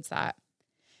our kids that.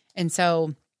 And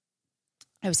so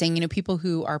I was saying, people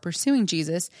who are pursuing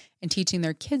Jesus and teaching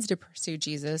their kids to pursue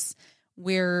Jesus,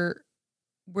 we're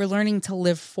learning to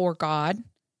live for God.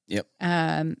 Yep.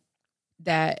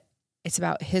 That it's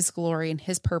about his glory and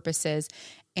his purposes.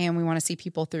 And we want to see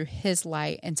people through his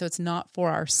light. And so it's not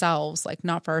for ourselves, like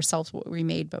not for ourselves what we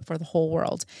made, but for the whole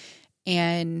world.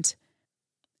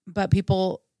 But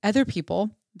other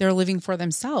people, they're living for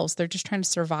themselves. They're just trying to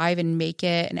survive and make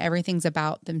it, and everything's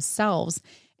about themselves.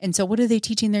 And so what are they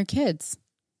teaching their kids?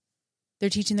 They're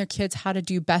teaching their kids how to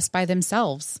do best by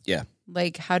themselves. Yeah.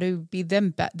 Like how to be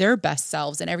their best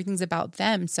selves, and everything's about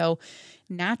them. So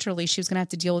naturally she was going to have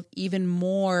to deal with even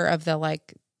more of the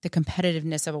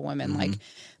competitiveness of a woman,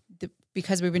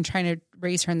 because we've been trying to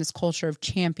raise her in this culture of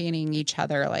championing each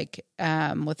other,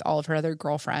 with all of her other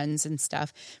girlfriends and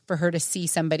stuff, for her to see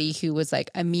somebody who was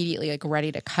immediately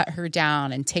ready to cut her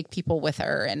down and take people with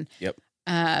her. And, yep.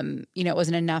 It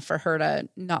wasn't enough for her to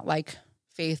not like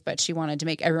Faith, but she wanted to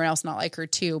make everyone else not like her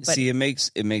too. But see, it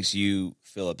makes you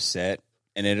feel upset,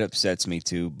 and it upsets me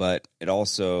too, but it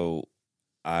also,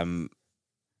 I'm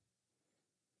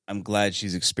glad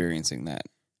she's experiencing that.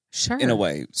 Sure. In a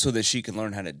way, so that she can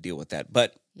learn how to deal with that.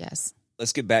 But yes,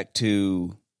 let's get back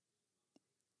to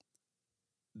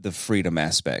the freedom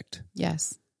aspect.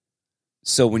 Yes.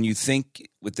 So when you think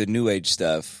with the New Age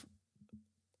stuff,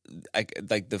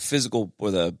 like the physical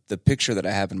or the picture that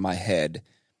I have in my head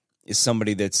is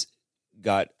somebody that's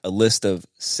got a list of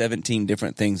 17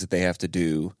 different things that they have to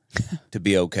do to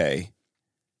be okay,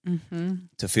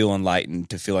 to feel enlightened,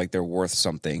 to feel like they're worth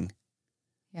something.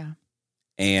 Yeah.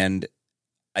 And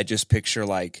I just picture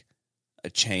a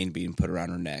chain being put around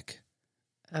her neck.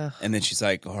 Ugh. And then she's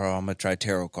like, oh, I'm going to try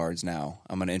tarot cards now.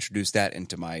 I'm going to introduce that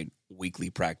into my weekly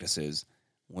practices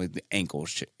with ankle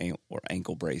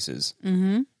braces.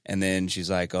 Mm-hmm. And then she's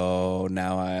like, oh,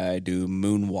 now I do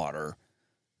moon water.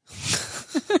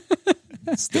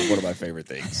 Still one of my favorite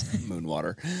things, moon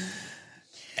water.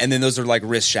 And then those are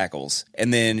wrist shackles.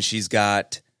 And then she's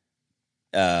got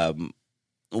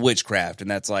witchcraft,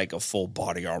 and that's a full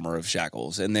body armor of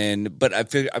shackles. And then, but I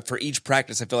feel for each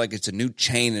practice, I feel like it's a new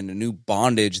chain and a new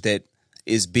bondage that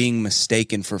is being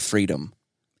mistaken for freedom.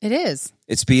 It is.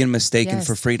 It's being mistaken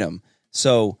for freedom.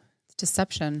 So it's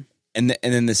deception. And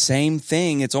then the same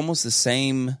thing. It's almost the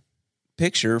same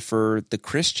picture for the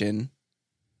Christian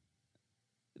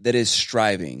that is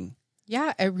striving.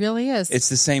 Yeah, it really is. It's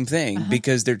the same thing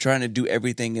because they're trying to do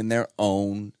everything in their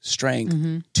own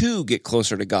strength to get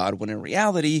closer to God, when in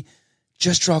reality,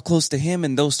 just draw close to him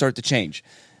and they'll start to change.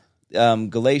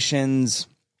 Galatians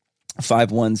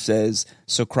 5:1 says,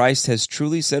 so Christ has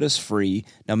truly set us free.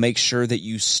 Now make sure that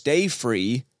you stay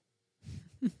free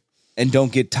and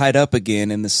don't get tied up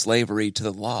again in the slavery to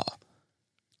the law.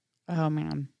 Oh,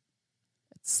 man.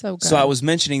 It's so good. So I was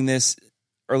mentioning this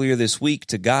earlier this week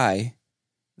to Guy,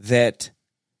 that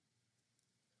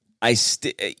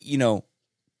I'm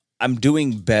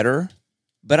doing better,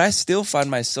 but I still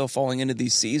find myself falling into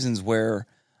these seasons where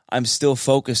I'm still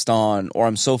focused on, or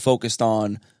I'm so focused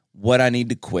on what I need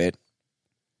to quit,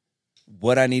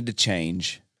 what I need to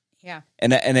change. Yeah.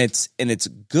 And it's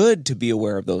good to be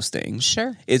aware of those things.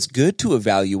 Sure. It's good to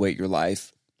evaluate your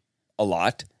life a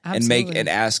lot. Absolutely. and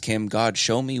ask him, God,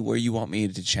 show me where you want me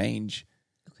to change.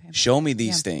 Okay. Show me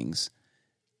these things.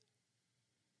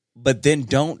 But then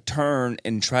don't turn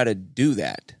and try to do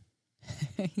that.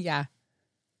 Yeah.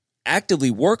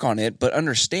 Actively work on it, but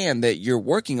understand that you're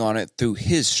working on it through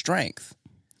his strength.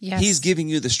 Yes. He's giving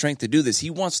you the strength to do this. He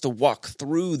wants to walk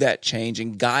through that change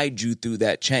and guide you through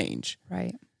that change.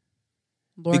 Right.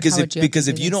 Lord, because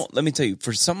if you don't, let me tell you,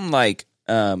 for something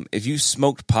if you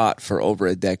smoked pot for over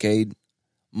a decade,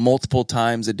 multiple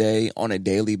times a day on a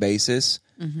daily basis,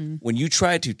 when you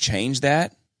try to change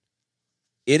that,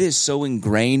 it is so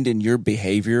ingrained in your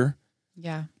behavior.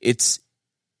 Yeah.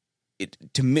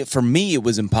 For me, it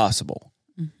was impossible.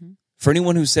 For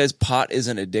anyone who says pot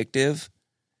isn't addictive,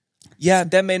 yeah,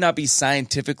 that may not be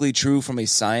scientifically true from a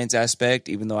science aspect,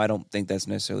 even though I don't think that's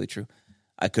necessarily true.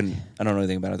 I don't know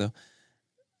anything about it though.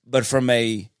 But from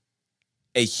a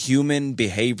human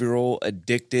behavioral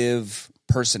addictive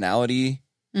personality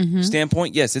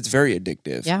standpoint, yes, it's very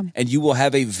addictive. Yeah. And you will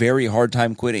have a very hard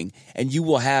time quitting. And you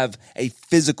will have a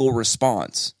physical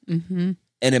response, an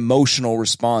emotional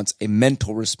response, a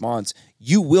mental response.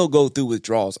 You will go through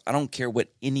withdrawals. I don't care what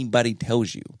anybody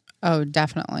tells you. Oh,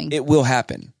 definitely. It will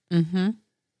happen. And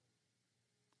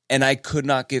I could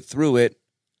not get through it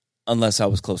unless I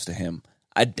was close to him.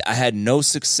 I had no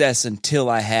success until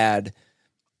I had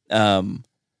some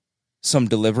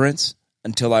deliverance,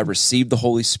 until I received the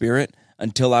Holy Spirit,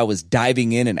 until I was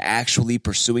diving in and actually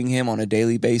pursuing him on a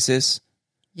daily basis.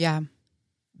 Yeah.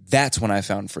 That's when I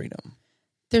found freedom.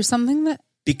 There's something that...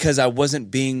 Because I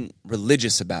wasn't being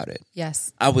religious about it.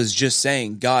 Yes. I was just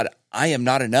saying, God, I am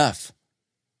not enough.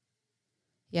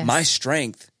 Yes. My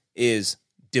strength is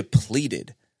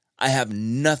depleted. I have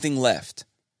nothing left.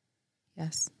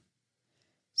 Yes.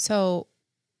 So...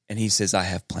 And he says, I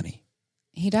have plenty.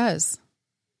 He does.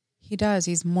 He does.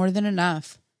 He's more than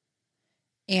enough.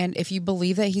 And if you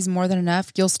believe that he's more than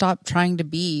enough, you'll stop trying to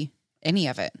be any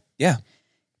of it. Yeah.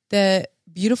 The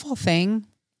beautiful thing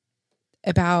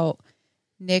about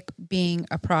Nick being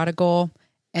a prodigal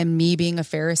and me being a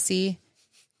Pharisee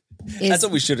is... That's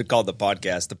what we should have called the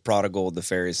podcast, The Prodigal and the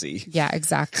Pharisee. Yeah,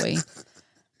 exactly.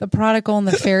 The prodigal and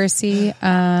the Pharisee.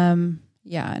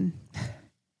 Yeah.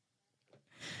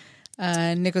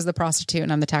 Nick was the prostitute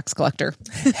and I'm the tax collector.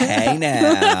 Hey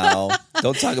now.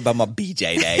 Don't talk about my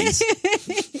BJ days.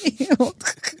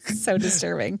 So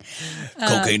disturbing.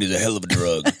 Cocaine is a hell of a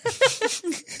drug.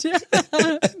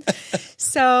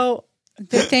 So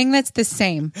the thing that's the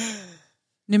same,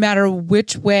 no matter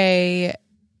which way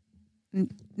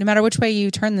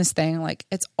you turn this thing, like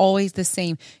it's always the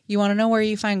same. You want to know where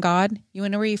you find God? You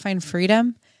want to know where you find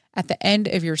freedom? At the end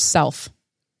of yourself.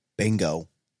 Bingo.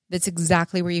 That's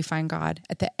exactly where you find God,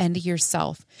 at the end of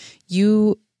yourself.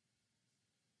 That's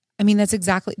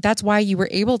why you were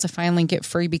able to finally get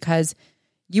free, because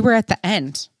you were at the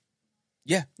end.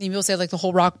 Yeah. And people say like the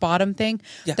whole rock bottom thing.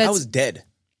 Yeah, I was dead.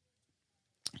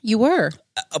 You were.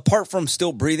 Apart from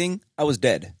still breathing, I was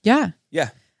dead. Yeah.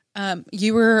 Yeah.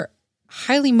 You were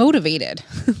highly motivated.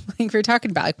 Like we're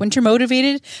talking about, like when you're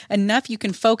motivated enough, you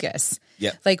can focus.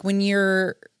 Yeah. Like when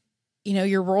your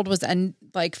world was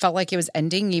felt like it was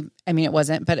ending. It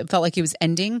wasn't, but it felt like it was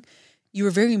ending. You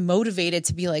were very motivated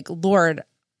to be like, Lord,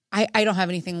 I don't have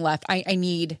anything left. I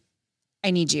need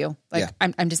you. Like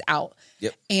I'm just out.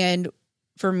 Yep. And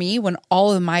for me, when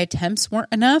all of my attempts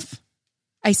weren't enough,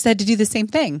 I said to do the same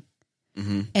thing.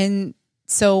 Mm-hmm. And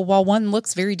so while one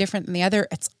looks very different than the other,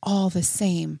 it's all the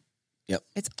same. Yep.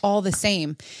 It's all the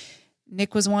same.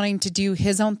 Nick was wanting to do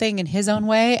his own thing in his own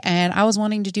way, and I was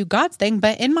wanting to do God's thing,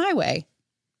 but in my way.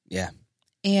 Yeah.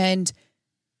 And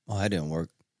that didn't work.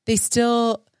 They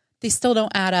still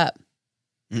don't add up.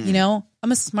 Mm-mm. You know,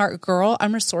 I'm a smart girl.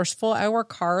 I'm resourceful. I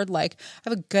work hard. Like I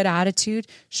have a good attitude.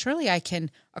 Surely I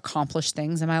can accomplish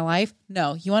things in my life.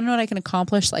 No, you want to know what I can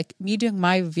accomplish? Like me doing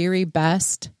my very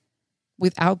best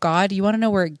without God. You want to know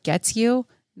where it gets you?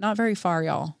 Not very far,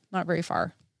 y'all. Not very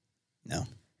far. No.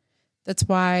 That's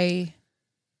why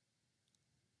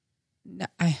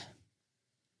I'm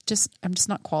just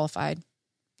not qualified.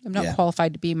 I'm not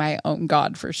qualified to be my own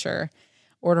God for sure,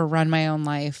 or to run my own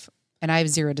life. And I have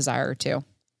zero desire to.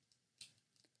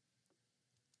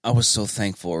 I was so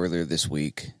thankful earlier this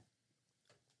week.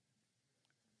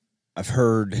 I've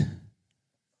heard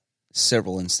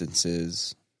several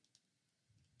instances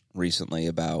recently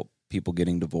about people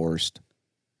getting divorced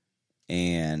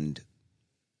and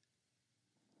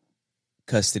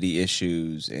custody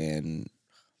issues and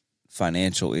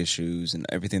financial issues and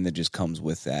everything that just comes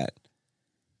with that.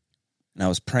 And I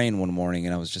was praying one morning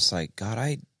and I was just like, God,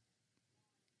 I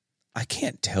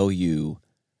can't tell you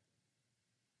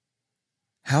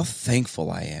how thankful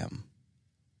I am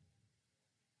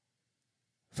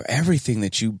for everything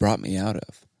that you brought me out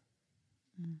of,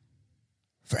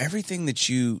 for everything that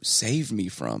you saved me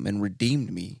from and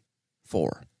redeemed me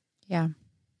for. Yeah.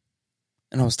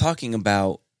 And I was talking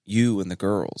about you and the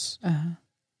girls. Uh-huh.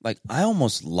 Like, I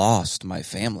almost lost my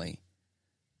family.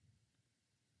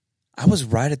 I was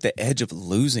right at the edge of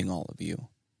losing all of you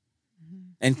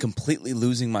and completely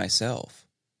losing myself.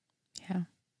 Yeah.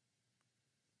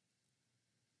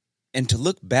 And to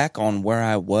look back on where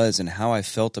I was and how I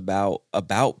felt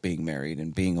about being married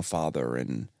and being a father,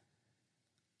 and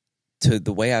to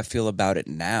the way I feel about it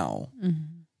now,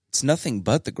 it's nothing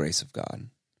but the grace of God.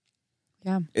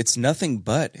 Yeah. It's nothing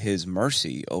but his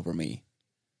mercy over me.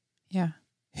 Yeah.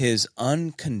 His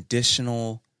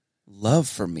unconditional love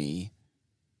for me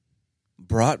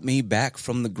brought me back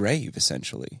from the grave,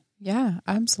 essentially. Yeah,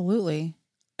 absolutely.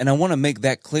 And I want to make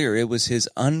that clear. It was his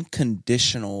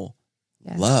unconditional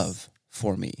love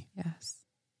for me. Yes.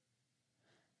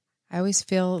 I always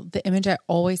feel the image I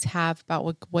always have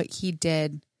about what he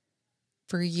did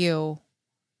for you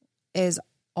is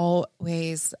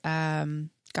always,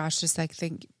 just like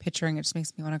picturing it just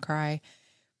makes me want to cry.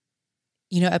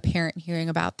 You know, a parent hearing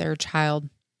about their child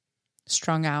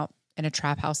strung out in a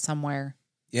trap house somewhere.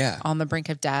 Yeah. On the brink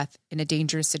of death in a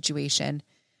dangerous situation.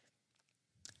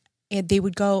 And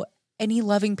any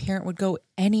loving parent would go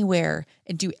anywhere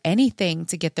and do anything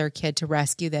to get their kid to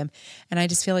rescue them. And I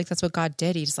just feel like that's what God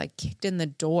did. He just like kicked in the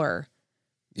door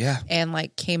Yeah. And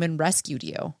like came and rescued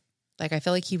you. Like, I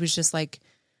feel like he was just like,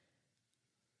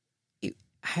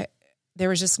 there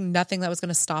was just nothing that was going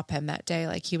to stop him that day.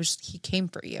 Like he came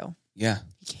for you. Yeah.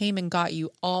 He came and got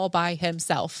you all by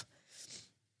himself.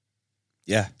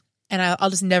 Yeah. And I'll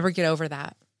just never get over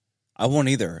that. I won't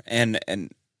either. And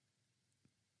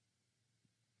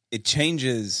it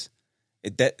changes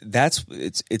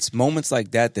it's moments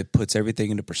like that puts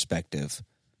everything into perspective.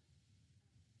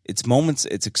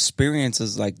 It's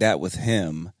experiences like that with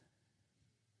him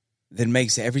that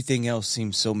makes everything else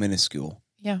seem so minuscule.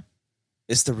 Yeah.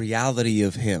 It's the reality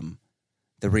of him,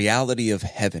 the reality of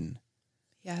heaven.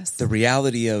 Yes. The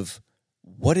reality of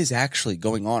what is actually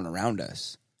going on around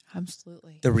us.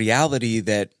 Absolutely. The reality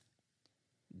that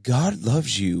God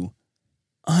loves you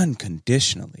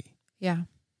unconditionally. Yeah.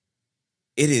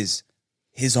 It is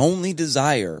his only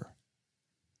desire.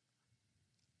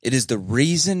 It is the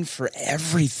reason for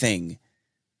everything.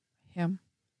 Him.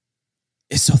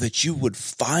 Is so that you would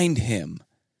find him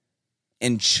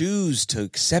and choose to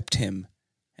accept him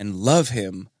and love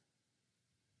him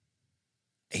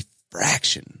a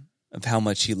fraction of how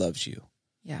much he loves you.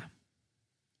 Yeah.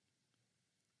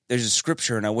 There's a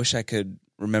scripture, and I wish I could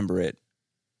remember it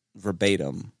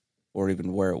verbatim or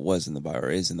even where it was in the Bible or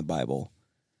is in the Bible.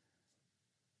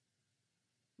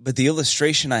 But the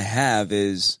illustration I have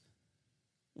is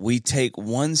we take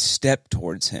one step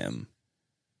towards him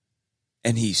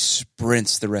and he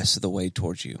sprints the rest of the way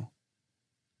towards you.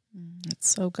 It's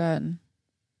so good.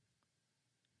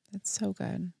 It's so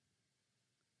good.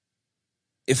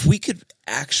 If we could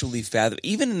actually fathom,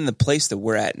 even in the place that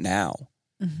we're at now,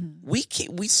 we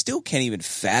still can't even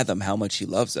fathom how much he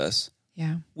loves us.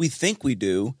 Yeah. We think we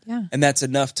do. Yeah. And that's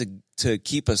enough to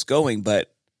keep us going.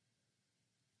 But,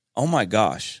 oh my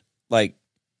gosh, like,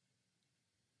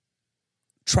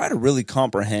 try to really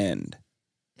comprehend.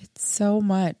 It's so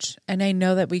much. And I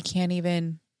know that we can't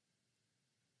even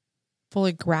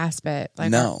fully grasp it. Like,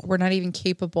 no. We're not even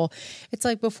capable. It's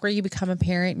like before you become a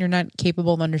parent, you're not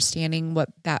capable of understanding what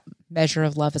that measure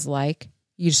of love is like.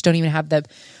 You just don't even have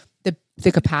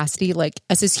the capacity. Like,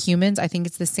 us as humans, I think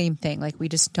it's the same thing. Like, we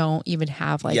just don't even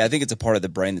have like... Yeah, I think it's a part of the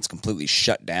brain that's completely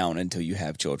shut down until you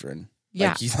have children.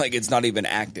 Yeah. Like it's not even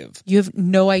active. You have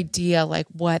no idea like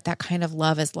what that kind of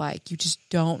love is like. You just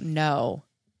don't know.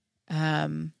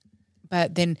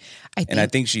 But then I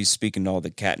think she's speaking to all the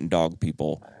cat and dog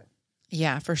people.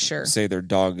 Yeah, for sure. Say they're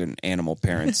dog and animal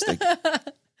parents. Like,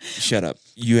 shut up.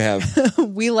 You have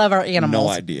we love our animals, no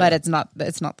idea. But it's not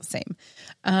the same.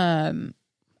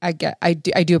 I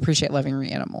do appreciate loving your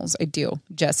animals. I do.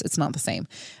 Just it's not the same.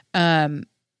 Not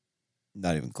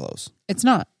even close. It's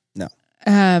not. No.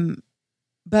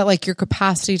 But like your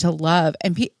capacity to love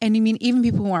and I mean, even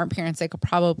people who aren't parents, they could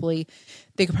probably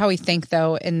think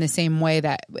though in the same way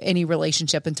that any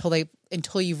relationship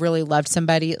until you've really loved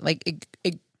somebody, like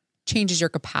it changes your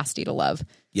capacity to love.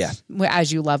 Yeah.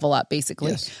 As you level up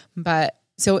basically. Yes. But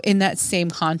so in that same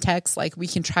context, like we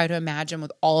can try to imagine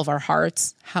with all of our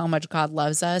hearts how much God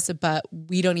loves us, but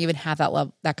we don't even have that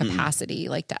love, that capacity,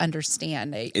 like to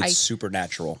understand. It's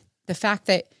supernatural. The fact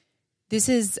that this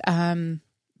is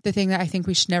the thing that I think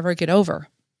we should never get over.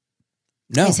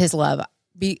 No. Is his love.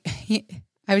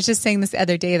 I was just saying this the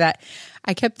other day that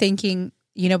I kept thinking,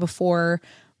 before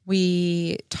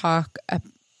we talk,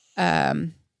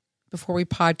 before we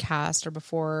podcast or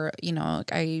before,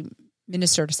 like I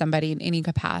minister to somebody in any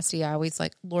capacity, I always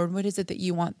like, Lord, what is it that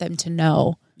you want them to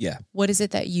know? Yeah. What is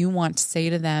it that you want to say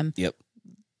to them? Yep.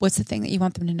 What's the thing that you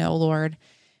want them to know, Lord?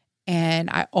 And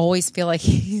I always feel like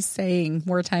he's saying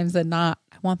more times than not,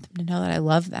 I want them to know that I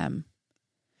love them.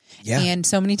 Yeah. And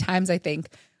so many times I think,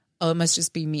 oh, it must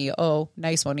just be me. Oh,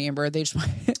 nice one, Amber. They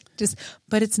just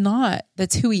but it's not.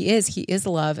 That's who he is. He is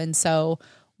love. And so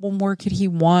what more could he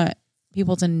want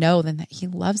people to know than that he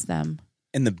loves them?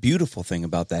 And the beautiful thing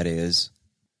about that is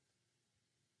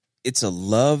it's a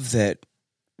love that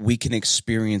we can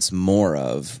experience more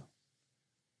of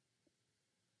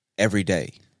every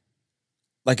day.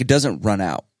 Like it doesn't run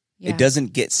out. Yeah. It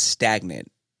doesn't get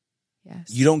stagnant. Yes.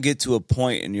 You don't get to a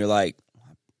point and you're like,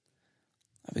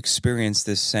 I've experienced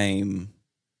this same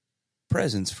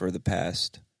presence for the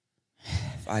past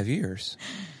 5 years.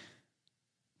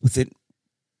 Within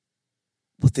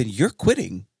you're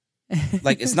quitting.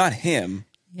 Like it's not him.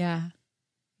 Yeah.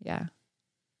 Yeah.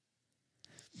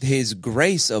 His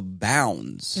grace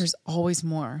abounds. There's always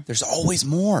more. There's always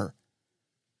more.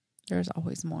 There's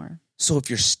always more. So if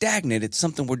you're stagnant, it's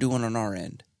something we're doing on our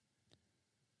end.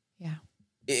 Yeah.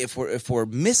 If we're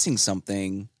missing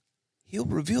something, he'll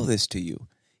reveal this to you.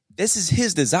 This is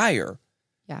his desire.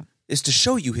 Yeah. Is to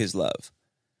show you his love.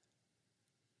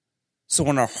 So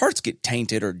when our hearts get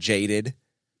tainted or jaded,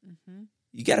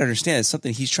 you got to understand it's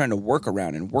something he's trying to work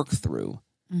around and work through.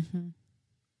 Mm-hmm.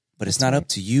 But it's not up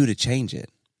to you to change it.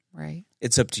 Right.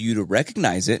 It's up to you to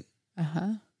recognize it.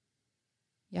 Uh-huh.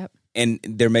 Yep. And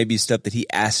there may be stuff that he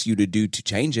asks you to do to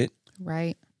change it.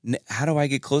 Right. How do I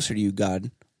get closer to you,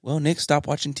 God? Well, Nick, stop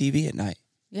watching TV at night.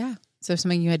 Yeah. So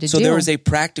something you had to do. So there was a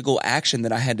practical action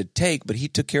that I had to take, but he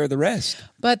took care of the rest.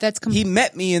 But that's he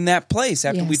met me in that place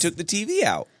after we took the TV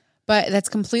out. But that's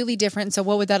completely different. So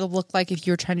what would that look like if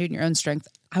you were trying to do it in your own strength?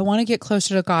 I want to get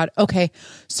closer to God. Okay,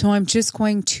 so I'm just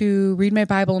going to read my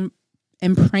Bible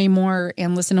and pray more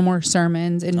and listen to more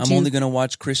sermons. And I'm only going to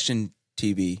watch Christian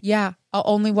TV. Yeah, I'll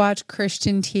only watch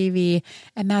Christian TV.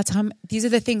 And that's how these are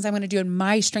the things I'm going to do in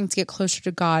my strength to get closer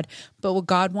to God. But what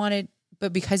God wanted,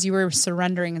 but because you were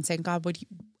surrendering and saying, God,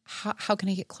 how can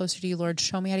I get closer to you, Lord?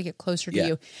 Show me how to get closer to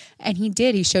you. And he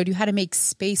did. He showed you how to make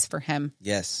space for him.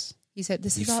 Yes. He said,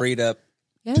 He freed up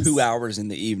 2 hours in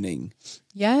the evening.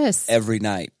 Yes. Every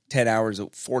night. 10 hours,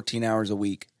 14 hours a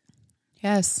week.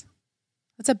 Yes.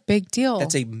 That's a big deal.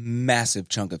 That's a massive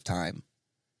chunk of time.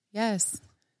 Yes.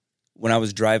 When I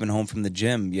was driving home from the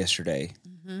gym yesterday,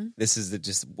 this is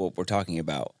just what we're talking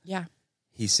about. Yeah.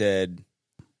 He said,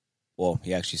 well,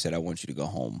 he actually said, I want you to go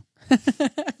home.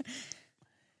 But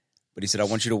he said, I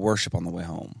want you to worship on the way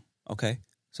home. Okay.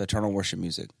 So I turn on worship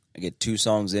music. I get 2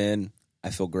 songs in. I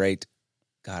feel great.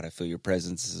 God, I feel your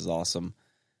presence. This is awesome.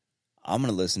 I'm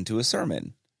going to listen to a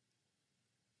sermon.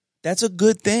 That's a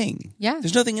good thing. Yeah.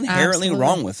 There's nothing inherently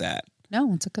wrong with that.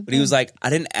 No, it's a good thing. But he was like,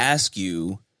 I didn't ask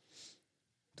you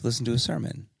to listen to a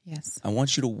sermon. Yes. I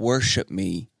want you to worship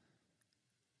me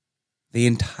the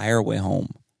entire way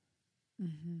home.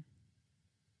 Mm-hmm.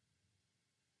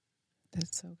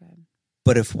 That's so good.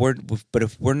 But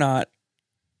if we're not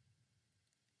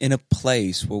in a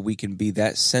place where we can be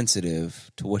that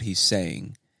sensitive to what he's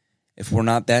saying, if we're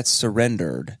not that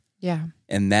surrendered,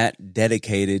 and that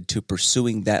dedicated to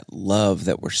pursuing that love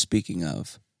that we're speaking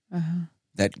of,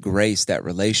 that grace, that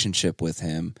relationship with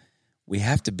him, we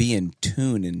have to be in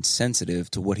tune and sensitive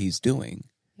to what he's doing.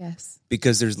 Yes.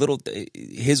 Because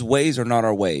his ways are not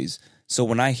our ways. So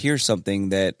when I hear something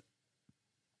that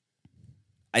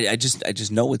I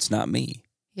just know it's not me.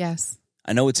 Yes.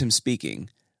 I know it's him speaking,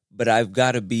 but I've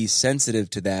got to be sensitive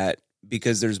to that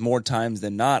because there's more times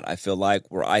than not, I feel like,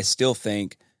 where I still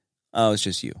think, oh, it's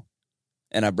just you.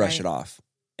 And I brush it off.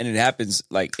 And it happens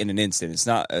like in an instant. It's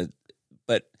not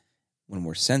but when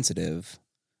we're sensitive,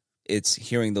 it's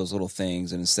hearing those little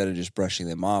things, and instead of just brushing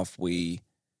them off, we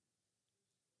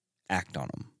act on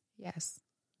them. Yes.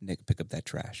 Nick, pick up that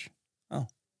trash. Oh.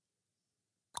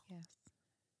 Yes.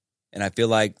 And I feel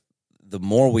like the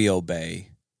more we obey,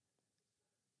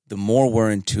 the more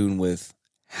we're in tune with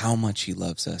how much he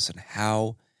loves us and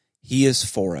how he is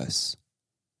for us.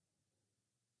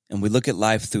 And we look at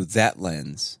life through that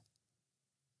lens.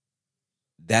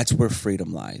 That's where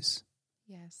freedom lies.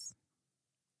 Yes.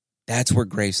 That's where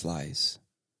grace lies.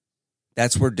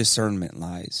 That's where discernment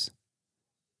lies.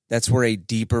 That's where a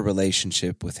deeper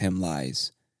relationship with him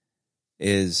lies.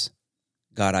 Is,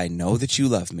 God, I know that you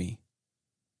love me.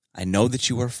 I know that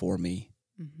you are for me.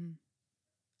 Mm-hmm.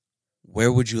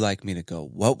 Where would you like me to go?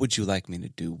 What would you like me to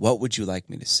do? What would you like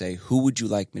me to say? Who would you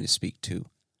like me to speak to?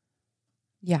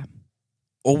 Yeah.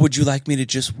 Or would you like me to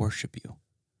just worship you?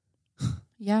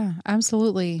 Yeah,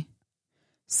 absolutely.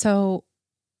 So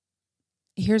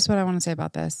here's what I want to say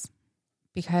about this,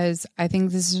 because I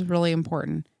think this is really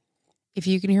important. If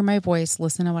you can hear my voice,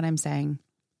 listen to what I'm saying.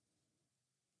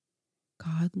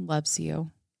 God loves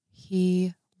you.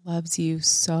 He loves you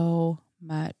so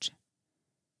much.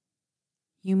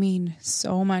 You mean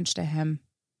so much to him.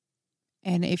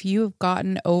 And if you have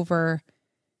gotten over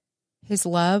his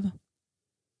love,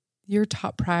 your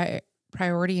top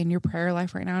priority in your prayer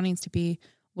life right now needs to be,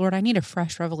 Lord, I need a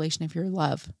fresh revelation of your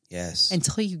love. Yes.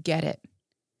 Until you get it.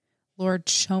 Lord,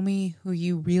 show me who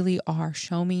you really are.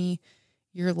 Show me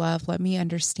your love. Let me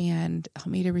understand. Help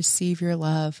me to receive your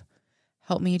love.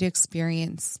 Help me to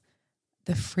experience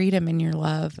the freedom in your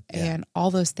love and all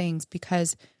those things,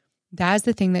 because that is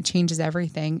the thing that changes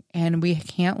everything. And we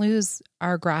can't lose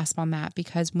our grasp on that,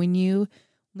 because when you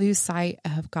lose sight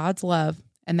of God's love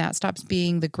and that stops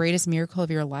being the greatest miracle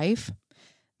of your life,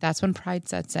 that's when pride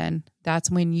sets in. That's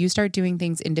when you start doing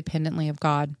things independently of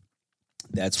God.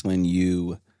 That's when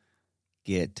you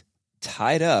get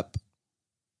tied up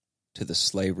to the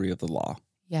slavery of the law.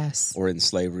 Yes. Or in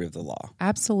slavery of the law.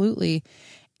 Absolutely.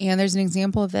 And there's an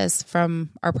example of this from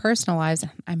our personal lives.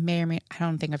 I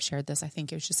don't think I've shared this. I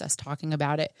think it was just us talking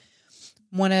about it.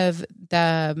 One of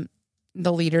the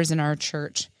leaders in our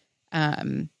church,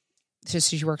 so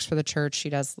she works for the church.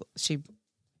 She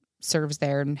serves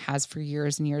there and has for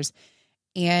years and years.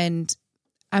 And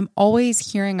I'm always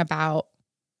hearing about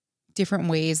different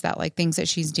ways that like things that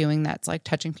she's doing that's like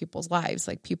touching people's lives.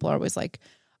 Like people are always like,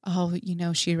 oh,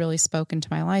 she really spoke into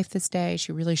my life this day.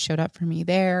 She really showed up for me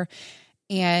there.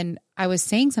 And I was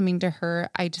saying something to her.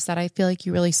 I just said, I feel like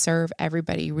you really serve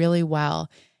everybody really well.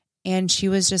 And she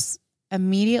was just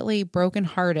immediately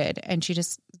brokenhearted. And she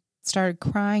just started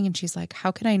crying. And she's like,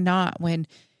 how can I not when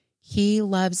he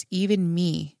loves even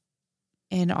me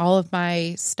and all of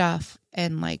my stuff?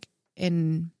 And like,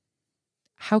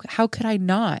 how could I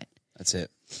not? That's it.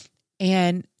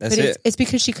 And it's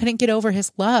because she couldn't get over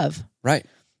his love. Right.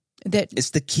 That it's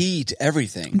the key to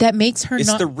everything. That makes her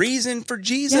It's the reason for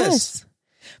Jesus. Yes.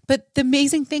 But the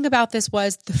amazing thing about this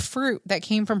was the fruit that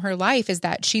came from her life is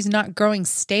that she's not growing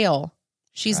stale.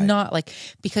 She's not like,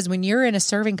 because when you're in a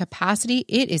serving capacity,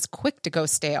 it is quick to go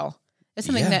stale. That's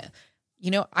something that,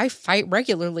 I fight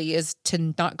regularly is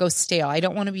to not go stale. I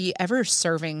don't want to be ever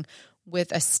serving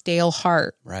with a stale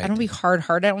heart. Right. I don't want to be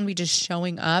hard-hearted. I don't want to be just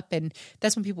showing up. And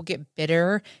that's when people get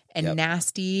bitter and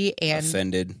nasty and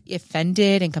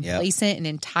offended and complacent and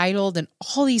entitled and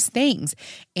all these things.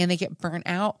 And they get burnt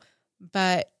out.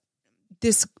 But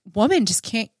this woman just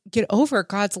can't get over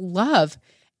God's love.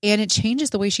 And it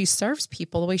changes the way she serves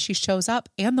people, the way she shows up,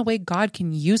 and the way God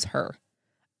can use her.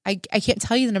 I can't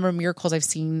tell you the number of miracles I've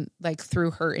seen like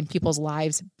through her in people's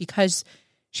lives because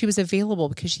she was available,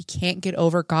 because she can't get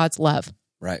over God's love.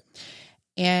 Right.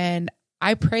 And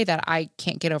I pray that I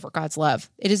can't get over God's love.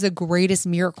 It is the greatest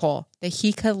miracle that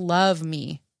he could love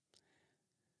me.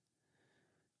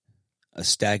 A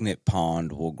stagnant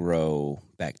pond will grow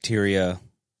bacteria.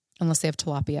 Unless they have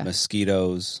tilapia.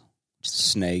 Mosquitoes,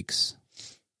 snakes.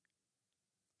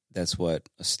 That's what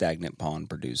a stagnant pond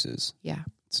produces. Yeah.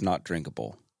 It's not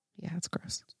drinkable. Yeah, it's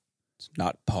gross. It's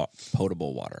not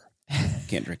potable water.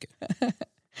 Can't drink it.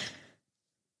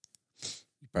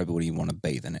 You probably wouldn't even want to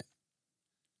bathe in it.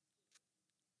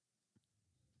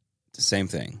 It's the same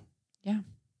thing. Yeah.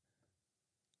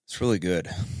 It's really good.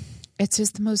 It's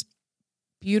just the most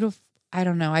beautiful. I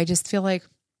don't know. I just feel like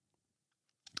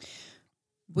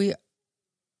we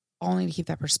all need to keep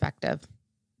that perspective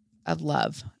of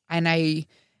love. And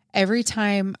every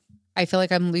time I feel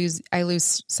like I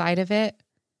lose sight of it.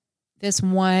 This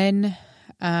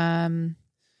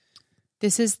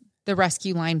is the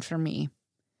rescue line for me.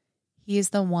 He is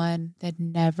the one that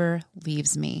never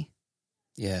leaves me.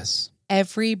 Yes.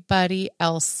 Everybody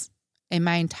else in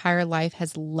my entire life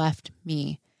has left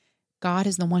me. God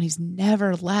is the one who's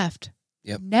never left.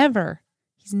 Yep. Never.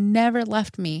 He's never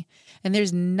left me. And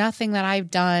there's nothing that I've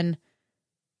done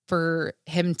for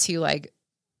him to like,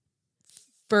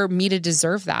 for me to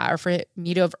deserve that or for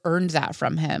me to have earned that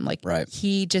from him. Like, right.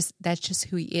 That's just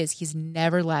who he is. He's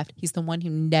never left. He's the one who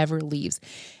never leaves.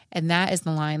 And that is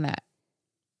the line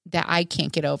that I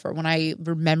can't get over. When I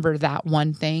remember that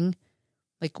one thing,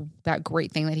 like that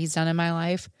great thing that he's done in my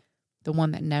life, the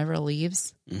one that never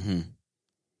leaves,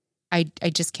 I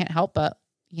just can't help but,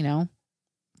 fall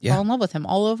in love with him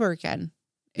all over again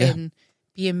and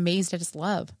be amazed at his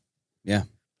love. Yeah.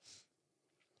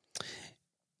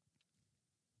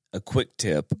 A quick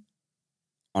tip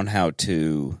on how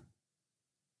to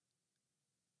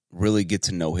really get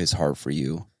to know his heart for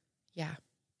you. Yeah.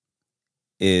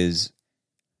 This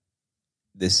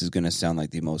is going to sound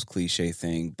like the most cliche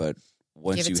thing, but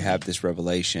once you have this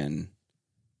revelation,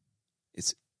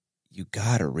 you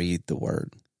got to read the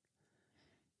word.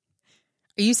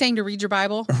 Are you saying to read your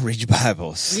Bible? Read your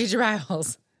Bibles. Read your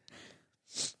Bibles.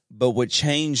 But what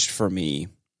changed for me,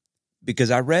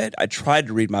 because I tried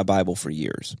to read my Bible for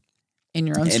years. In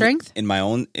your own strength? In my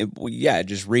own,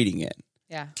 just reading it.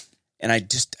 Yeah. And I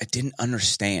didn't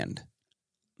understand.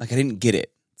 Like I didn't get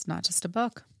it. It's not just a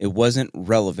book. It wasn't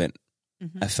relevant.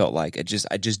 I felt like I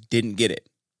just didn't get it.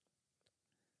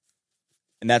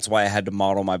 And that's why I had to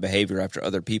model my behavior after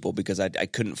other people, because I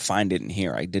couldn't find it in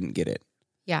here. I didn't get it.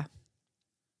 Yeah.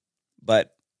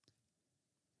 But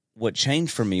what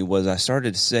changed for me was I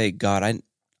started to say, God,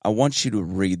 I want you to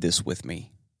read this with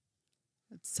me.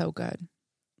 It's so good.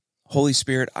 Holy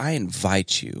Spirit, I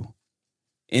invite you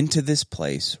into this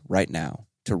place right now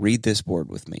to read this word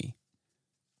with me.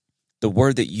 The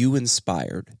word that you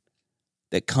inspired,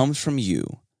 that comes from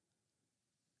you.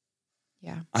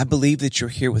 Yeah. I believe that you're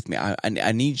here with me.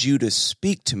 I need you to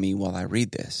speak to me while I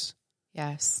read this.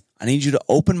 Yes. I need you to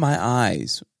open my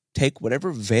eyes, take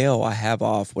whatever veil I have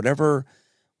off,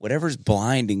 whatever's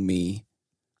blinding me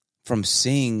from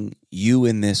seeing you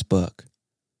in this book.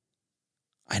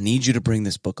 I need you to bring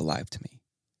this book alive to me.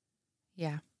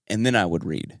 Yeah. And then I would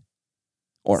read.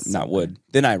 Or not would.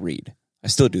 Then I read. I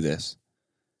still do this.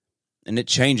 And it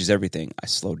changes everything. I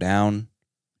slow down.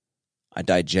 I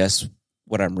digest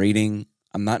what I'm reading.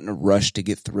 I'm not in a rush to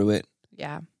get through it.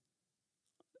 Yeah.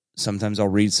 Sometimes I'll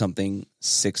read something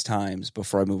 6 times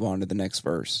before I move on to the next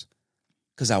verse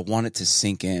because I want it to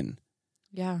sink in.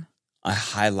 Yeah. I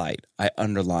highlight, I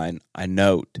underline, I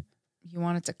note. You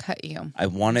want it to cut you. I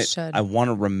want it. Should. I want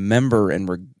to remember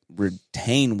and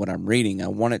retain what I'm reading. I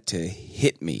want it to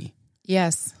hit me.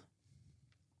 Yes.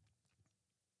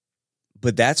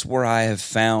 But that's where I have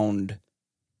found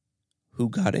who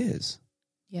God is.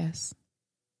 Yes.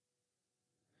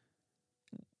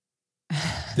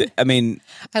 I mean,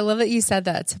 I love that you said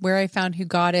that. It's where I found who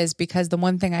God is, because the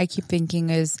one thing I keep thinking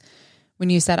is when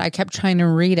you said I kept trying to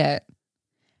read it.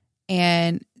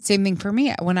 And same thing for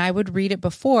me. When I would read it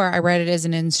before, I read it as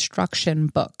an instruction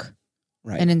book,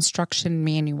 right. An instruction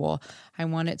manual. I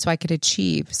want it so I could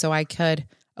achieve, so I could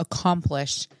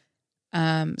accomplish,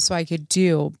 so I could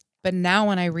do. But now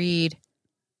when I read,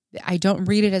 I don't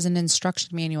read it as an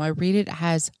instruction manual. I read it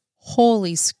as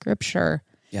holy scripture.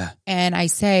 Yeah. And I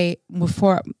say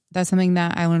before, that's something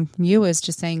that I learned from you, is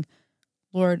just saying,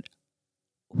 Lord,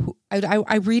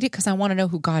 I read it because I want to know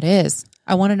who God is.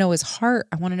 I want to know his heart.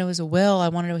 I want to know his will. I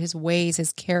want to know his ways,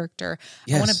 his character.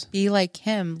 Yes. I want to be like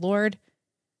him. Lord,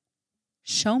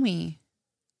 show me.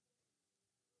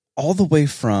 All the way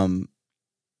from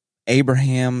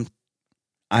Abraham,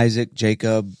 Isaac,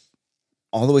 Jacob,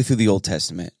 all the way through the Old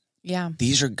Testament. Yeah.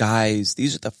 These are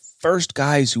the first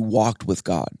guys who walked with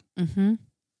God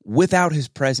without his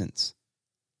presence.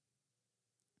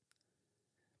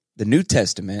 The New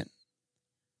Testament,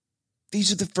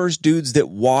 these are the first dudes that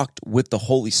walked with the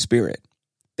Holy Spirit.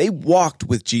 They walked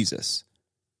with Jesus.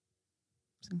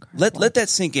 Let that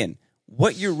sink in.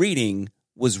 What you're reading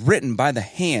was written by the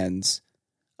hands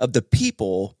of the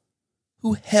people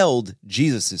who held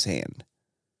Jesus' hand.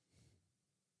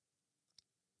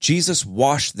 Jesus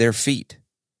washed their feet.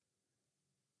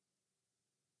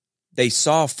 They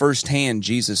saw firsthand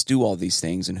Jesus do all these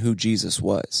things and who Jesus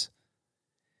was.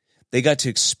 They got to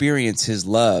experience his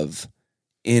love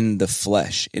in the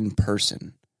flesh, in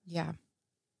person. Yeah.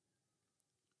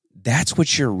 That's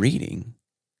what you're reading.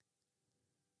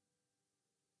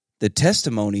 The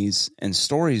testimonies and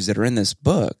stories that are in this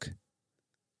book,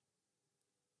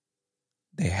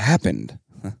 they happened.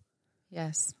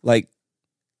 Yes. Like,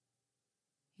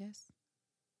 yes.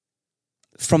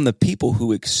 From the people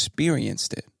who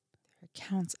experienced it.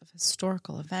 Accounts of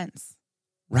historical events.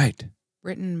 Right.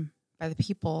 Written by the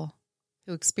people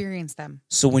who experienced them.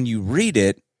 So when you read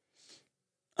it,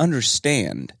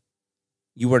 understand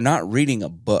you are not reading a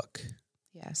book.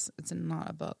 Yes, it's not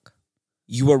a book.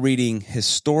 You are reading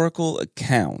historical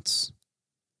accounts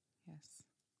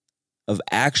of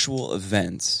actual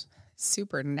events.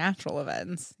 Supernatural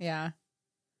events, yeah.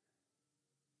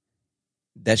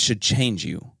 That should change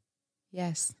you.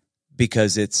 Yes.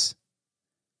 Because it's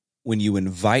when you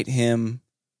invite him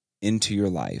into your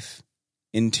life,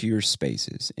 into your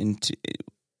spaces, it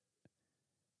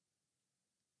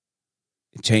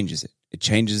changes it. It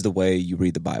changes the way you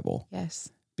read the Bible. Yes.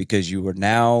 Because you are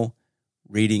now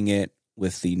reading it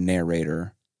with the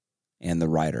narrator and the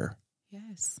writer.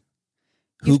 Yes.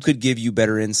 Who could give you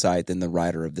better insight than the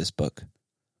writer of this book?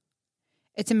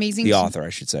 It's amazing. The author, I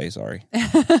should say, sorry.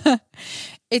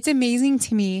 It's amazing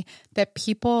to me that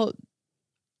people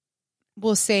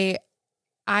will say,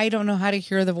 I don't know how to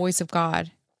hear the voice of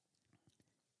God.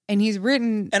 And he's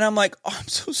written... And I'm like, oh, I'm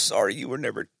so sorry you were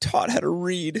never taught how to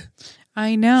read.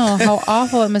 I know how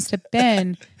awful it must have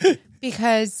been,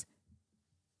 because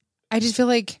I just feel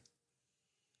like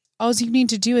all you need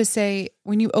to do is say,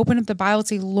 when you open up the Bible,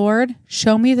 say, Lord,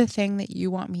 show me the thing that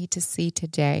you want me to see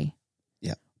today.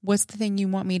 Yeah. What's the thing you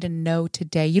want me to know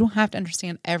today? You don't have to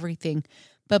understand everything,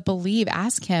 but believe,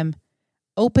 ask him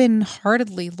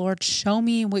open-heartedly, Lord, show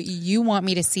me what you want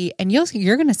me to see. And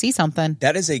you're going to see something.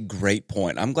 That is a great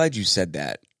point. I'm glad you said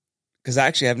that, because I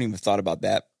actually haven't even thought about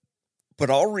that. But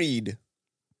I'll read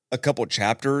a couple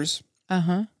chapters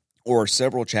or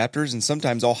several chapters, and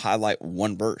sometimes I'll highlight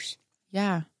one verse.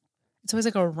 Yeah. It's always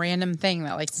like a random thing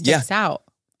that like sticks out.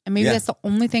 And maybe that's the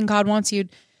only thing God wants you.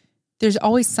 There's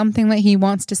always something that he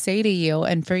wants to say to you,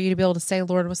 and for you to be able to say,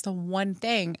 Lord, what's the one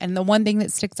thing? And the one thing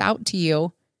that sticks out to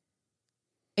you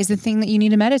is the thing that you need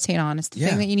to meditate on. It's the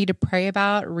thing that you need to pray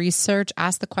about, research,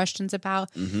 ask the questions about.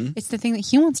 It's the thing that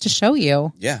he wants to show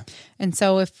you. Yeah. And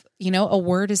so if, a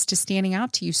word is just standing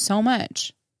out to you so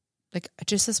much, like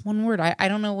just this one word, I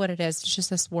don't know what it is. It's just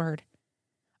this word.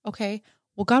 Okay.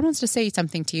 Well, God wants to say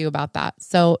something to you about that.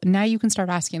 So now you can start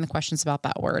asking the questions about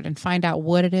that word and find out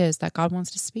what it is that God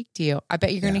wants to speak to you. I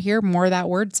bet you're going to hear more of that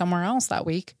word somewhere else that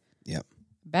week. Yep.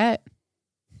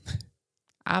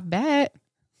 I bet.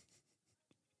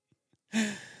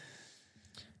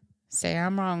 Say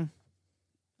I'm wrong.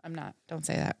 I'm not. Don't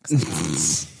say that.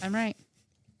 'Cause I'm right.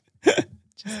 Just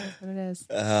like what it is.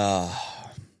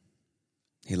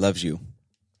 He loves you.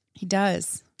 He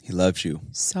does. He loves you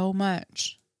so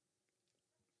much.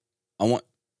 I want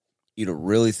you to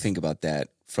really think about that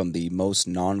from the most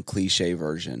non-cliche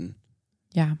version.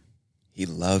 Yeah. He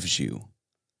loves you.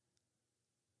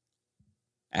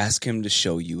 Ask him to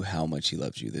show you how much he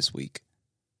loves you this week.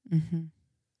 Mm-hmm.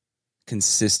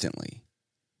 Consistently.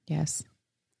 Yes.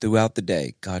 Throughout the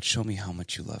day, God, show me how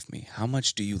much you love me. How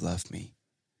much do you love me?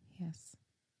 Yes.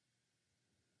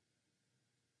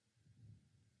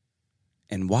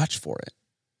 And watch for it.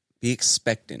 Be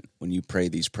expectant when you pray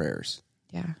these prayers.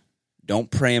 Yeah.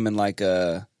 Don't pray them in like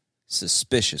a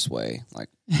suspicious way. Like,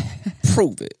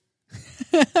 prove it.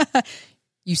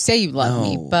 You say you love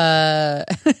me, but...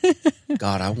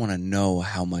 God, I want to know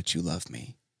how much you love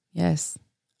me. Yes.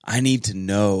 I need to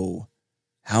know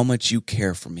how much you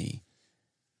care for me.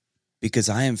 Because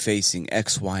I am facing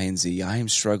X, Y, and Z. I am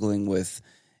struggling with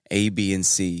A, B, and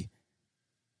C.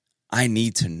 I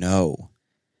need to know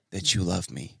that you love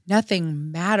me.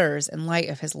 Nothing matters in light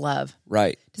of his love.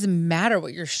 Right. It doesn't matter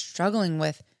what you're struggling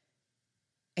with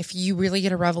if you really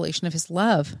get a revelation of his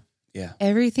love. Yeah.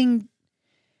 Everything,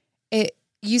 it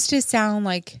used to sound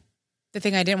like the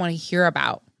thing I didn't want to hear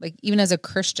about. Like, even as a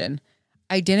Christian,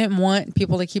 I didn't want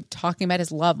people to keep talking about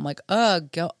his love. I'm like,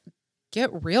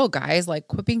 get real, guys. Like,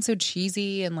 quit being so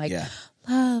cheesy and like,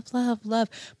 love, love, love.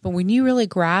 But when you really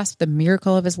grasp the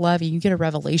miracle of his love and you get a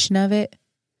revelation of it,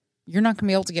 you're not going to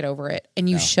be able to get over it. And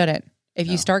you shouldn't. If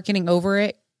you start getting over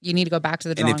it, you need to go back to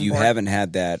the drawing board. And if you haven't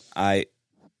had that, I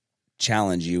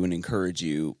challenge you and encourage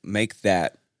you, make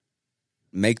that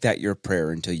your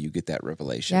prayer until you get that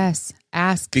revelation. Yes.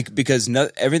 Ask. Because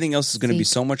everything else is going to be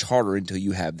so much harder until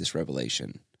you have this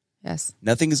revelation. Yes.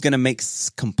 Nothing is going to make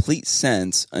complete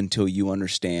sense until you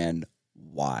understand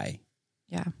why.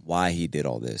 Yeah. Why he did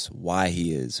all this. Why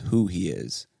he is who he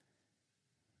is.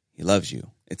 He loves you.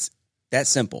 It's that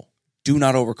simple. Do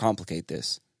not overcomplicate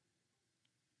this.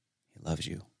 He loves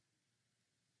you.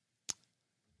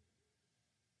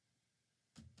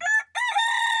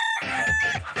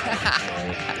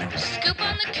 Scoop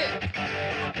on the coop.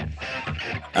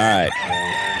 All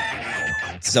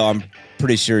right. So I'm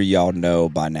pretty sure y'all know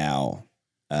by now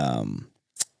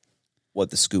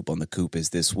what the scoop on the coop is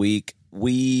this week.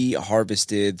 We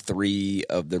harvested 3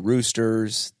 of the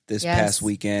roosters this past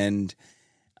weekend.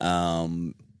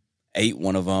 Ate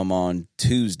one of them on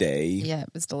Tuesday. Yeah, it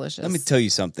was delicious. Let me tell you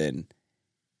something.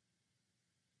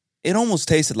 It almost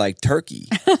tasted like turkey.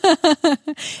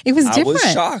 It was different. I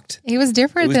was shocked. It was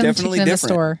different than chicken in the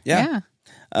store. Yeah.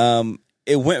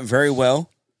 It went very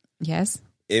well. Yes.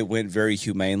 It went very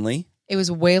humanely. It was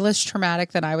way less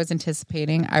traumatic than I was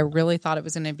anticipating. I really thought it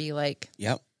was going to be like...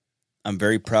 Yep. I'm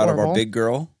very proud of our big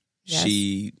girl. Yes.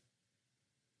 She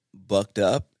bucked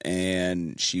up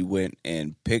and she went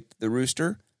and picked the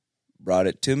rooster, brought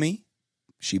it to me.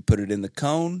 She put it in the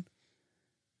cone.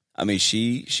 I mean,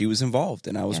 she was involved,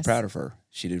 and I was proud of her.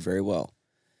 She did very well.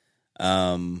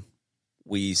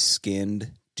 We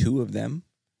skinned 2 of them,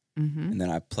 and then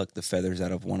I plucked the feathers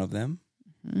out of one of them.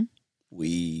 Mm-hmm.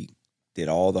 We did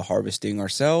all the harvesting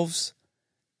ourselves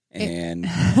and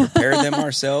prepared them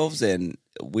ourselves, and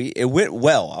it went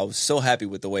well. I was so happy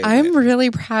with the way it went. I'm really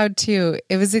proud, too.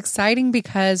 It was exciting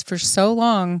because for so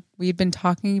long, we'd been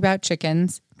talking about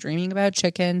chickens, dreaming about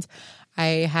chickens.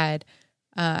 I had...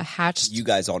 hatched. You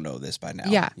guys all know this by now.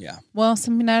 Yeah. Well,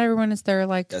 not everyone is there.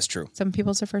 Like, that's true. Some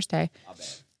people's their first day.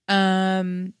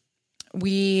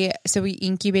 We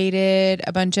incubated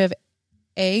a bunch of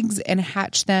eggs and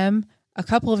hatched them a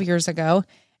couple of years ago,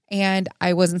 and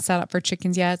I wasn't set up for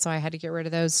chickens yet, so I had to get rid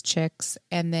of those chicks.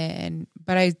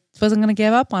 But I wasn't going to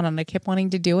give up on them. I kept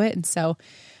wanting to do it, and so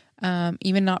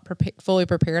even not fully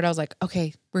prepared, I was like,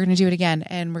 okay, we're going to do it again,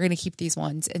 and we're going to keep these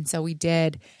ones, and so we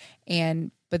did.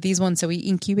 But these ones, so we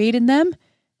incubated them,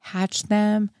 hatched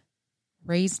them,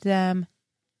 raised them,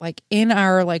 like in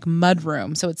our like mud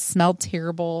room. So it smelled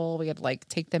terrible. We had to like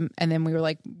take them, and then we were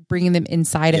like bringing them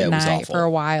inside at night for a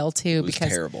while too, because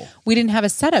terrible. We didn't have a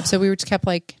setup. So we just kept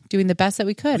like doing the best that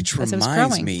we could. Which as reminds it was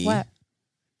growing. me, what?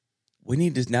 We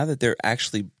need to, now that they're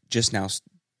actually just now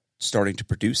starting to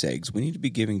produce eggs, we need to be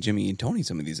giving Jimmy and Tony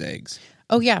some of these eggs.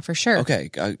 Oh yeah, for sure. Okay.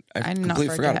 I completely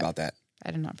forgot about that.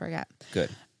 I did not forget. Good.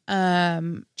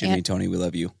 Jimmy and Tony, we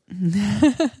love you.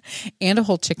 And a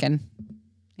whole chicken.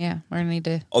 Yeah, we're gonna need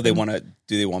to. Oh, do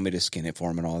they want me to skin it for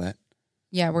them and all that?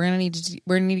 Yeah, we're gonna need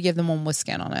to give them one with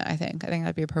skin on it. I think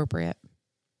that'd be appropriate.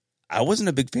 I wasn't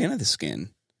a big fan of the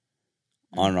skin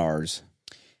on ours.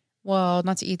 Well,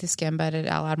 not to eat the skin, but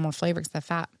it'll add more flavor because the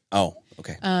fat. Oh,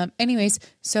 Okay. Anyways,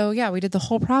 so yeah, we did the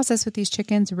whole process with these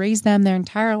chickens, raised them their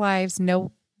entire lives,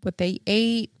 know what they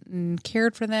ate and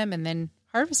cared for them, and then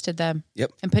harvested them.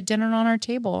 Yep. And put dinner on our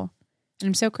table. And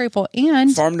I'm so grateful.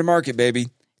 And farm to market, baby.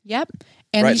 Yep.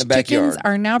 And Right in these the backyard. chickens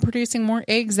are now producing more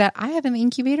eggs that I have in the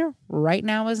incubator right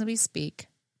now as we speak.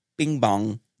 Bing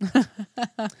bong.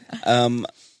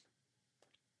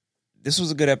 This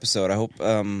was a good episode. I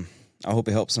hope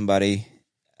it helps somebody.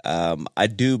 I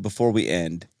do, before we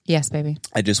end, Yes, baby.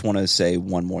 I just want to say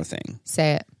one more thing.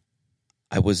 Say it.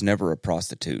 I was never a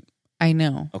prostitute. I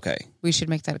know. Okay. We should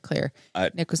make that clear.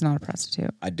 Nick was not a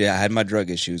prostitute. I had my drug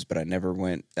issues, but I never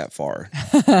went that far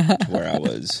to where I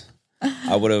was.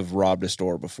 I would have robbed a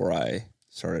store before I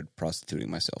started prostituting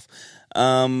myself.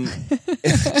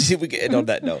 We get end on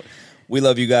that note. We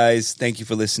love you guys. Thank you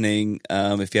for listening.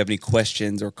 If you have any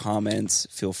questions or comments,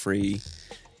 feel free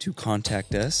to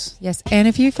contact us. Yes. And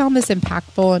if you found this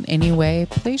impactful in any way,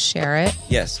 please share it.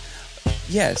 Yes.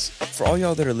 For all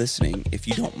y'all that are listening, if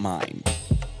you don't mind,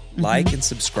 like and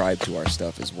subscribe to our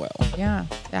stuff as well. Yeah,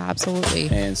 absolutely.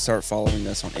 And start following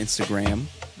us on Instagram.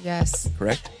 Yes.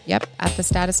 Correct? Yep. At the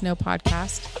Status No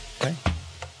Podcast. Okay.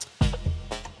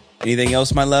 Anything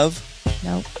else, my love?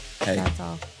 Nope. Hey. That's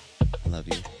all. I love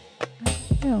you.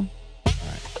 No. All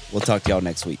right. We'll talk to y'all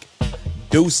next week.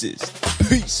 Deuces.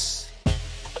 Peace.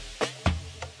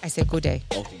 I say good day.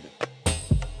 Okay, good.